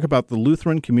going to talk about the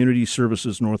Lutheran Community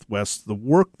Services Northwest, the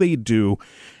work they do,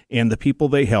 and the people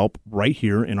they help right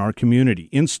here in our community.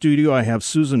 In studio, I have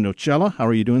Susan Nocella. How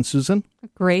are you doing, Susan?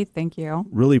 Great, thank you.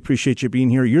 Really appreciate you being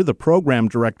here. You're the program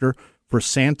director for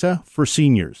Santa for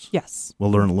Seniors. Yes.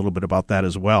 We'll learn a little bit about that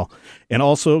as well. And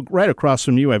also, right across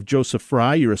from you, I have Joseph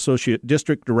Fry, your Associate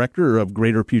District Director of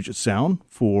Greater Puget Sound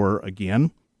for,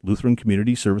 again, Lutheran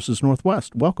Community Services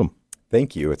Northwest. Welcome.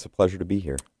 Thank you. It's a pleasure to be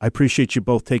here. I appreciate you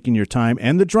both taking your time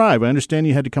and the drive. I understand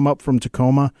you had to come up from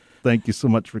Tacoma. Thank you so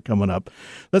much for coming up.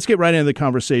 Let's get right into the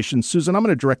conversation. Susan, I'm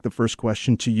going to direct the first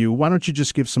question to you. Why don't you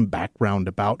just give some background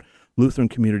about Lutheran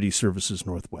Community Services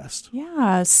Northwest?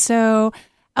 Yeah, so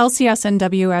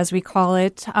LCSNW, as we call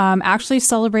it, actually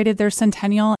celebrated their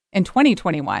centennial in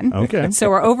 2021. Okay. So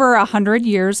we're over 100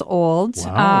 years old.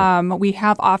 Wow. We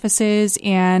have offices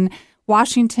in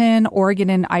Washington, Oregon,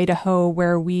 and Idaho,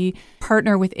 where we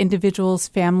partner with individuals,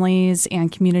 families,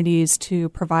 and communities to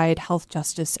provide health,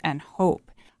 justice, and hope.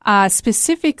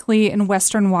 Specifically in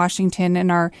Western Washington,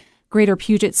 in our Greater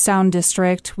Puget Sound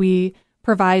District, we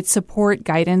provide support,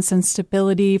 guidance, and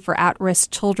stability for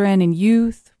at-risk children and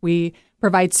youth. We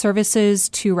provide services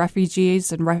to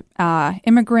refugees and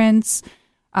immigrants,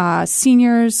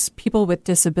 seniors, people with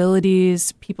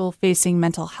disabilities, people facing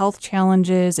mental health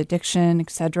challenges, addiction,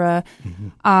 etc.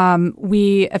 Mm-hmm.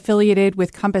 We affiliated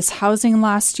with Compass Housing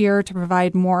last year to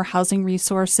provide more housing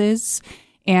resources.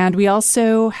 And we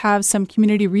also have some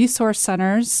community resource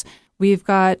centers. We've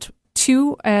got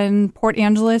 2 in Port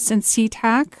Angeles and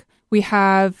SeaTac. We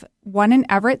have one in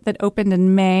Everett that opened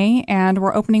in May, and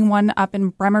we're opening one up in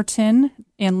Bremerton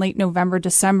in late November,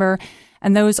 December.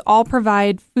 And those all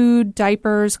provide food,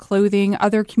 diapers, clothing,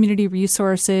 other community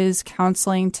resources,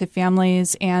 counseling to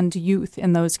families and youth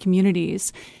in those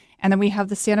communities. And then we have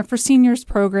the Santa for Seniors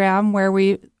program, where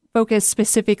we focus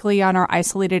specifically on our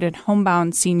isolated and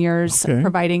homebound seniors,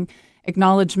 providing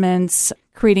acknowledgments,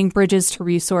 creating bridges to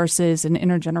resources and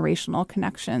intergenerational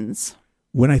connections.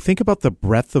 When I think about the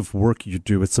breadth of work you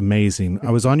do, it's amazing.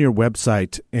 I was on your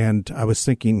website and I was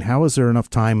thinking, how is there enough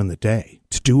time in the day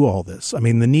to do all this? I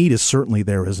mean, the need is certainly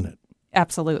there, isn't it?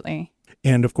 Absolutely.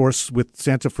 And of course, with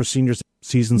Santa for Seniors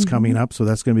season's coming up, so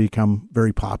that's going to become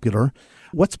very popular.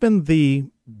 What's been the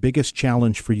biggest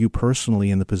challenge for you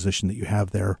personally in the position that you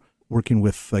have there, working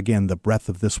with, again, the breadth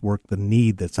of this work, the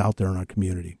need that's out there in our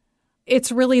community?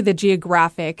 It's really the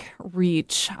geographic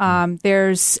reach.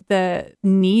 There's the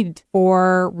need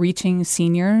for reaching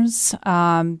seniors.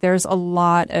 There's a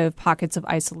lot of pockets of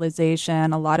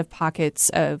isolation, a lot of pockets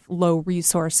of low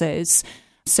resources.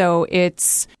 So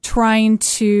it's trying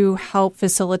to help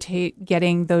facilitate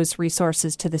getting those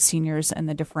resources to the seniors in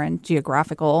the different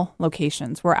geographical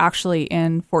locations. We're actually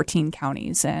in 14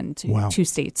 counties and 2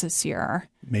 states this year.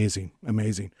 Amazing.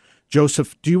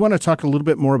 Joseph, do you want to talk a little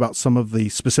bit more about some of the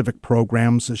specific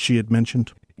programs that she had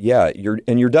mentioned? Yeah,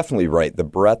 you're definitely right. The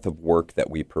breadth of work that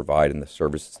we provide and the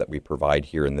services that we provide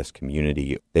here in this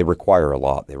community, they require a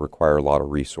lot. They require a lot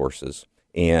of resources.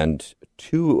 And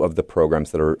 2 of the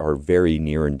programs that are very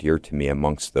near and dear to me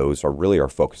amongst those are really our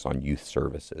focus on youth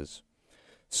services.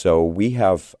 So we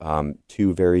have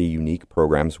 2 very unique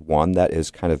programs, one that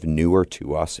is kind of newer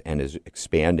to us and is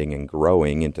expanding and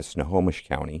growing into Snohomish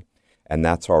County, and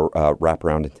that's our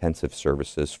wraparound intensive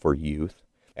services for youth.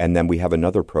 And then we have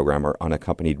another program, our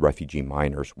unaccompanied refugee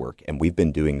minors work, and we've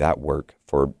been doing that work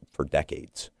for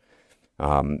decades.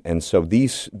 And so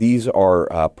these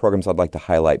are programs I'd like to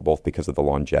highlight both because of the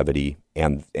longevity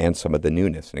and some of the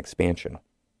newness and expansion.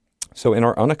 So in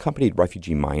our unaccompanied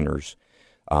refugee minors,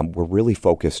 we're really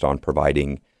focused on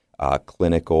providing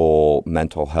clinical,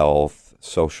 mental health,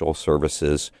 social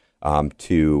services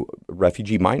to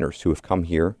refugee minors who have come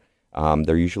here.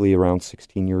 They're usually around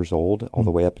 16 years old, all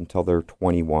the way up until they're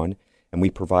 21, and we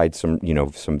provide some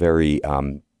very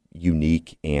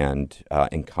unique and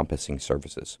encompassing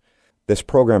services. This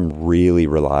program really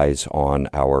relies on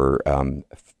our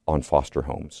on foster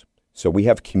homes. So we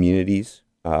have communities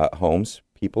homes.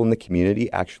 People in the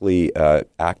community actually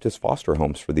act as foster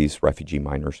homes for these refugee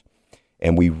minors,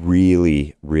 and we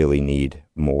really, really need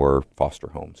more foster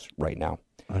homes right now.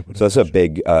 So that's a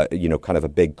big, kind of a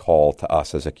big call to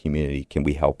us as a community. Can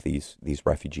we help these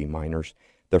refugee minors?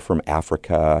 They're from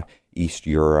Africa, East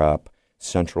Europe,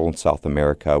 Central and South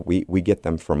America. We get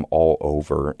them from all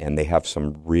over, and they have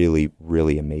some really,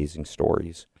 really amazing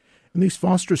stories. And these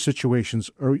foster situations,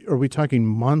 are we talking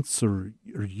months or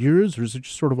years, or is it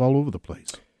just sort of all over the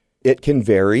place? It can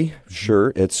vary,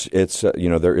 sure. It's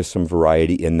there is some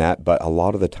variety in that, but a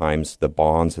lot of the times the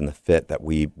bonds and the fit that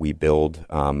we build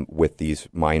with these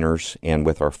minors and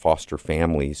with our foster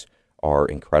families are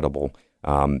incredible.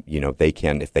 They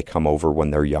can, if they come over when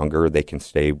they're younger, they can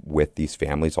stay with these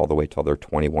families all the way till they're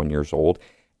 21 years old,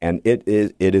 and it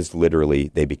is literally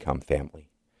they become family.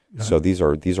 So these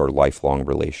are lifelong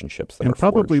relationships that and are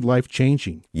probably forged.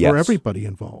 Life-changing for everybody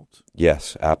involved.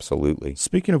 Yes, absolutely.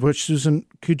 Speaking of which, Susan,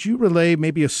 could you relay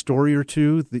maybe a story or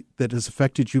two that has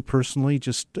affected you personally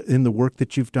just in the work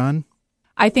that you've done?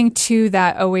 I think, too,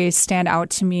 that always stand out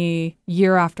to me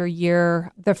year after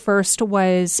year. The first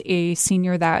was a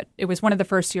senior it was one of the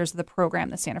first years of the program,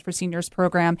 the Santa for Seniors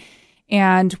program,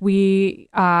 and we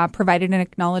provided an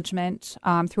acknowledgement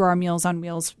through our Meals on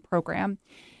Wheels program.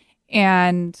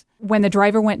 And when the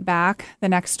driver went back the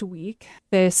next week,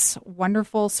 this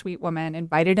wonderful, sweet woman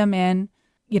invited him in,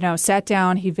 sat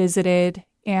down, he visited,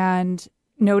 and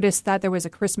noticed that there was a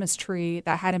Christmas tree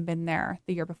that hadn't been there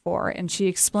the year before. And she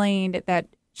explained that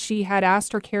she had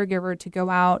asked her caregiver to go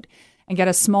out and get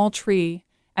a small tree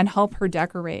and help her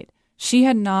decorate. She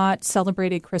had not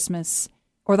celebrated Christmas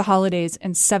or the holidays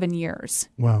in 7 years.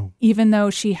 Wow. Even though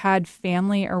she had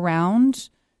family around,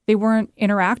 they weren't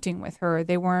interacting with her.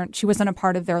 She wasn't a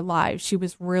part of their lives. She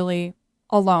was really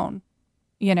alone,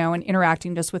 and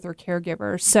interacting just with her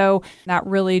caregiver. So that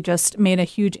really just made a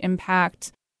huge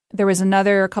impact.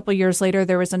 A couple years later,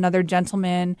 there was another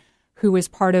gentleman who was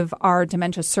part of our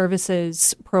dementia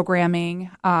services programming.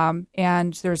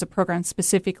 And there's a program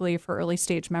specifically for early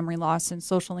stage memory loss and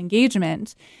social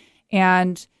engagement.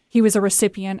 And he was a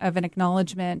recipient of an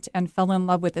acknowledgement and fell in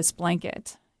love with this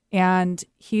blanket. And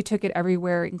he took it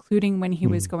everywhere, including when he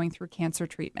was going through cancer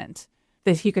treatment,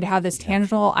 that he could have this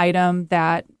tangible item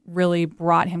that really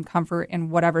brought him comfort in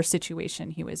whatever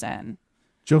situation he was in.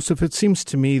 Joseph, it seems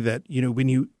to me that, when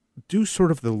you do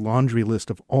sort of the laundry list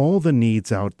of all the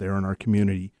needs out there in our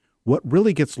community, what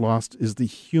really gets lost is the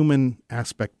human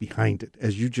aspect behind it.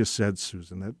 As you just said,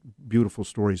 Susan, that beautiful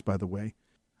stories, by the way.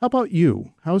 How about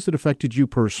you? How has it affected you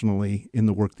personally in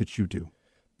the work that you do?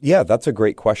 Yeah, that's a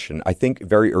great question. I think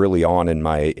very early on in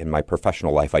my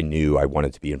professional life, I knew I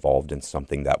wanted to be involved in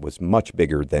something that was much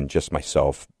bigger than just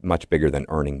myself, much bigger than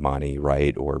earning money,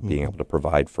 right, or being able to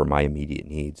provide for my immediate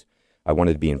needs. I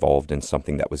wanted to be involved in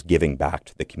something that was giving back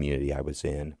to the community I was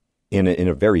in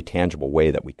a very tangible way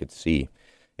that we could see.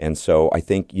 And so I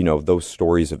think, those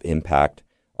stories of impact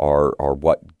are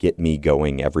what get me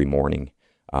going every morning.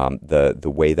 The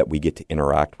way that we get to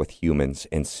interact with humans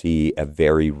and see a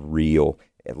very real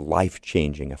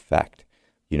life-changing effect,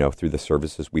 through the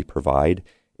services we provide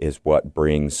is what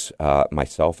brings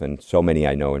myself and so many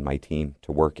I know in my team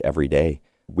to work every day.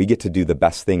 We get to do the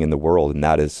best thing in the world, and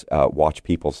that is watch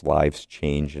people's lives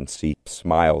change and see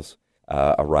smiles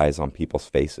arise on people's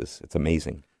faces. It's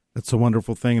amazing. That's a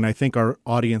wonderful thing, and I think our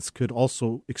audience could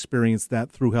also experience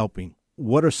that through helping.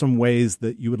 What are some ways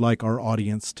that you would like our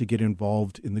audience to get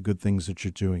involved in the good things that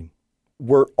you're doing?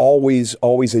 We're always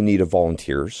in need of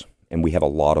volunteers, and we have a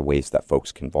lot of ways that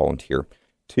folks can volunteer.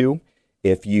 2,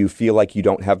 if you feel like you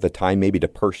don't have the time maybe to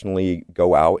personally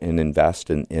go out and invest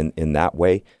in that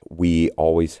way, we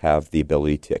always have the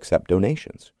ability to accept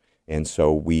donations. And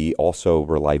so we also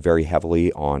rely very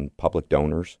heavily on public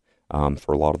donors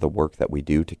for a lot of the work that we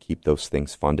do to keep those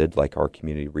things funded, like our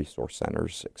community resource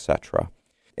centers, etc.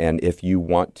 And if you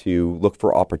want to look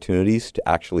for opportunities to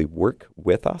actually work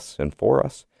with us and for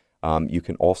us, you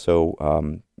can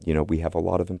also, we have a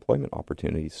lot of employment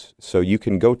opportunities. So you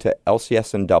can go to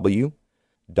lcsnw.org,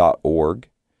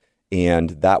 and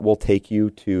that will take you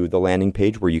to the landing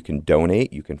page where you can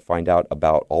donate. You can find out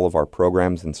about all of our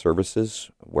programs and services,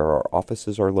 where our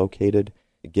offices are located.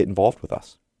 Get involved with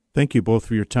us. Thank you both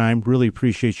for your time. Really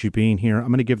appreciate you being here. I'm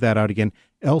going to give that out again.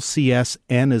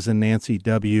 LCSN as in Nancy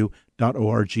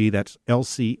W.org. That's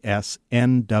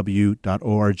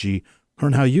LCSNW.org.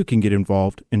 Learn how you can get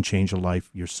involved and change a life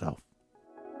yourself.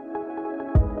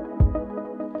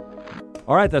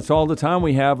 All right, that's all the time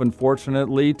we have,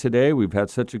 unfortunately, today. We've had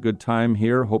such a good time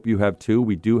here. Hope you have too.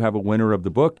 We do have a winner of the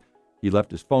book. He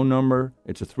left his phone number.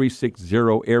 It's a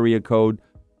 360 area code.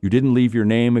 You didn't leave your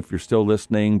name if you're still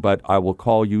listening, but I will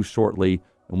call you shortly,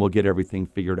 and we'll get everything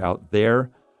figured out there.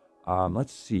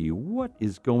 Let's see, what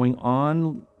is going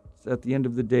on at the end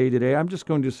of the day today? I'm just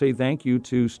going to say thank you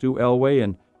to Stu Elway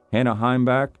and Hannah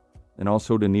Heimbach, and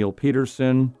also to Neil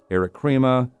Peterson, Eric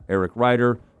Krema, Eric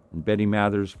Ryder, and Betty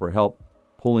Mathers for help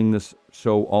pulling this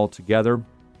show all together.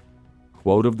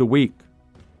 Quote of the week.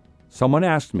 Someone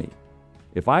asked me,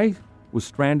 if I was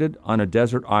stranded on a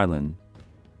desert island,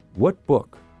 what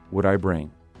book would I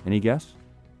bring? Any guess?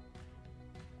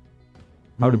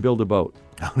 How to Build a Boat.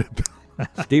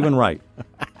 Stephen Wright.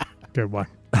 Good one.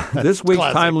 This week's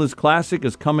Timeless Classic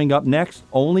is coming up next,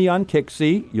 only on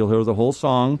Kixie. You'll hear the whole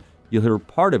song. You'll hear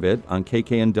part of it on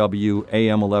KKNW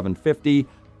AM 1150,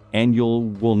 and you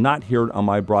will not hear it on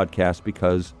my broadcast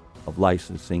because of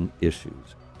licensing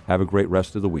issues. Have a great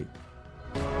rest of the week.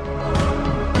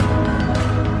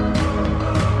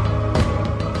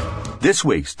 This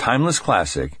week's Timeless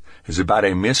Classic is about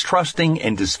a mistrusting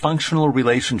and dysfunctional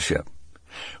relationship.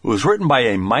 It was written by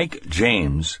a Mike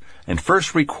James and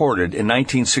first recorded in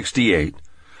 1968,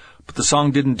 but the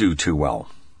song didn't do too well.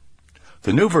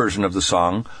 The new version of the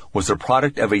song was the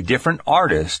product of a different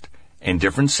artist and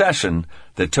different session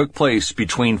that took place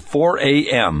between 4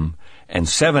 a.m. and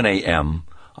 7 a.m.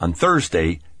 on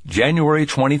Thursday, January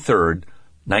 23rd,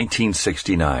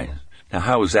 1969. Now,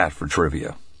 how is that for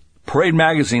trivia? Parade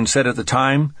magazine said at the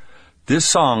time, this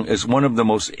song is one of the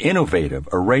most innovative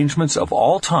arrangements of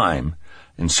all time,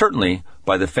 and certainly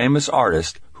by the famous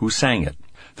artist who sang it.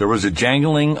 There was a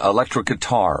jangling electric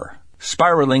guitar,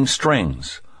 spiraling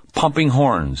strings, pumping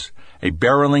horns, a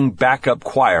barreling backup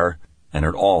choir, and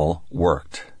it all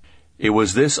worked. It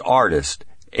was this artist's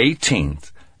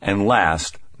 18th and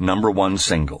last #1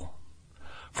 single.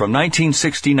 From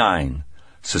 1969,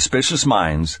 Suspicious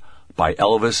Minds by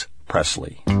Elvis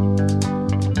Presley.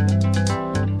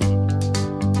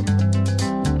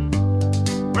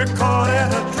 We're caught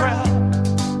in a trap.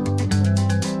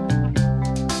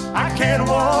 I can't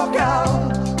walk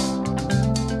out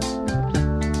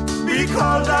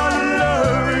because I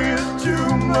love you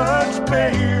too much,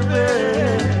 baby.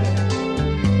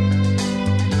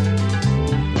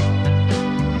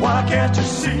 Why can't you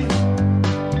see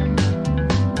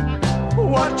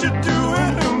what you do?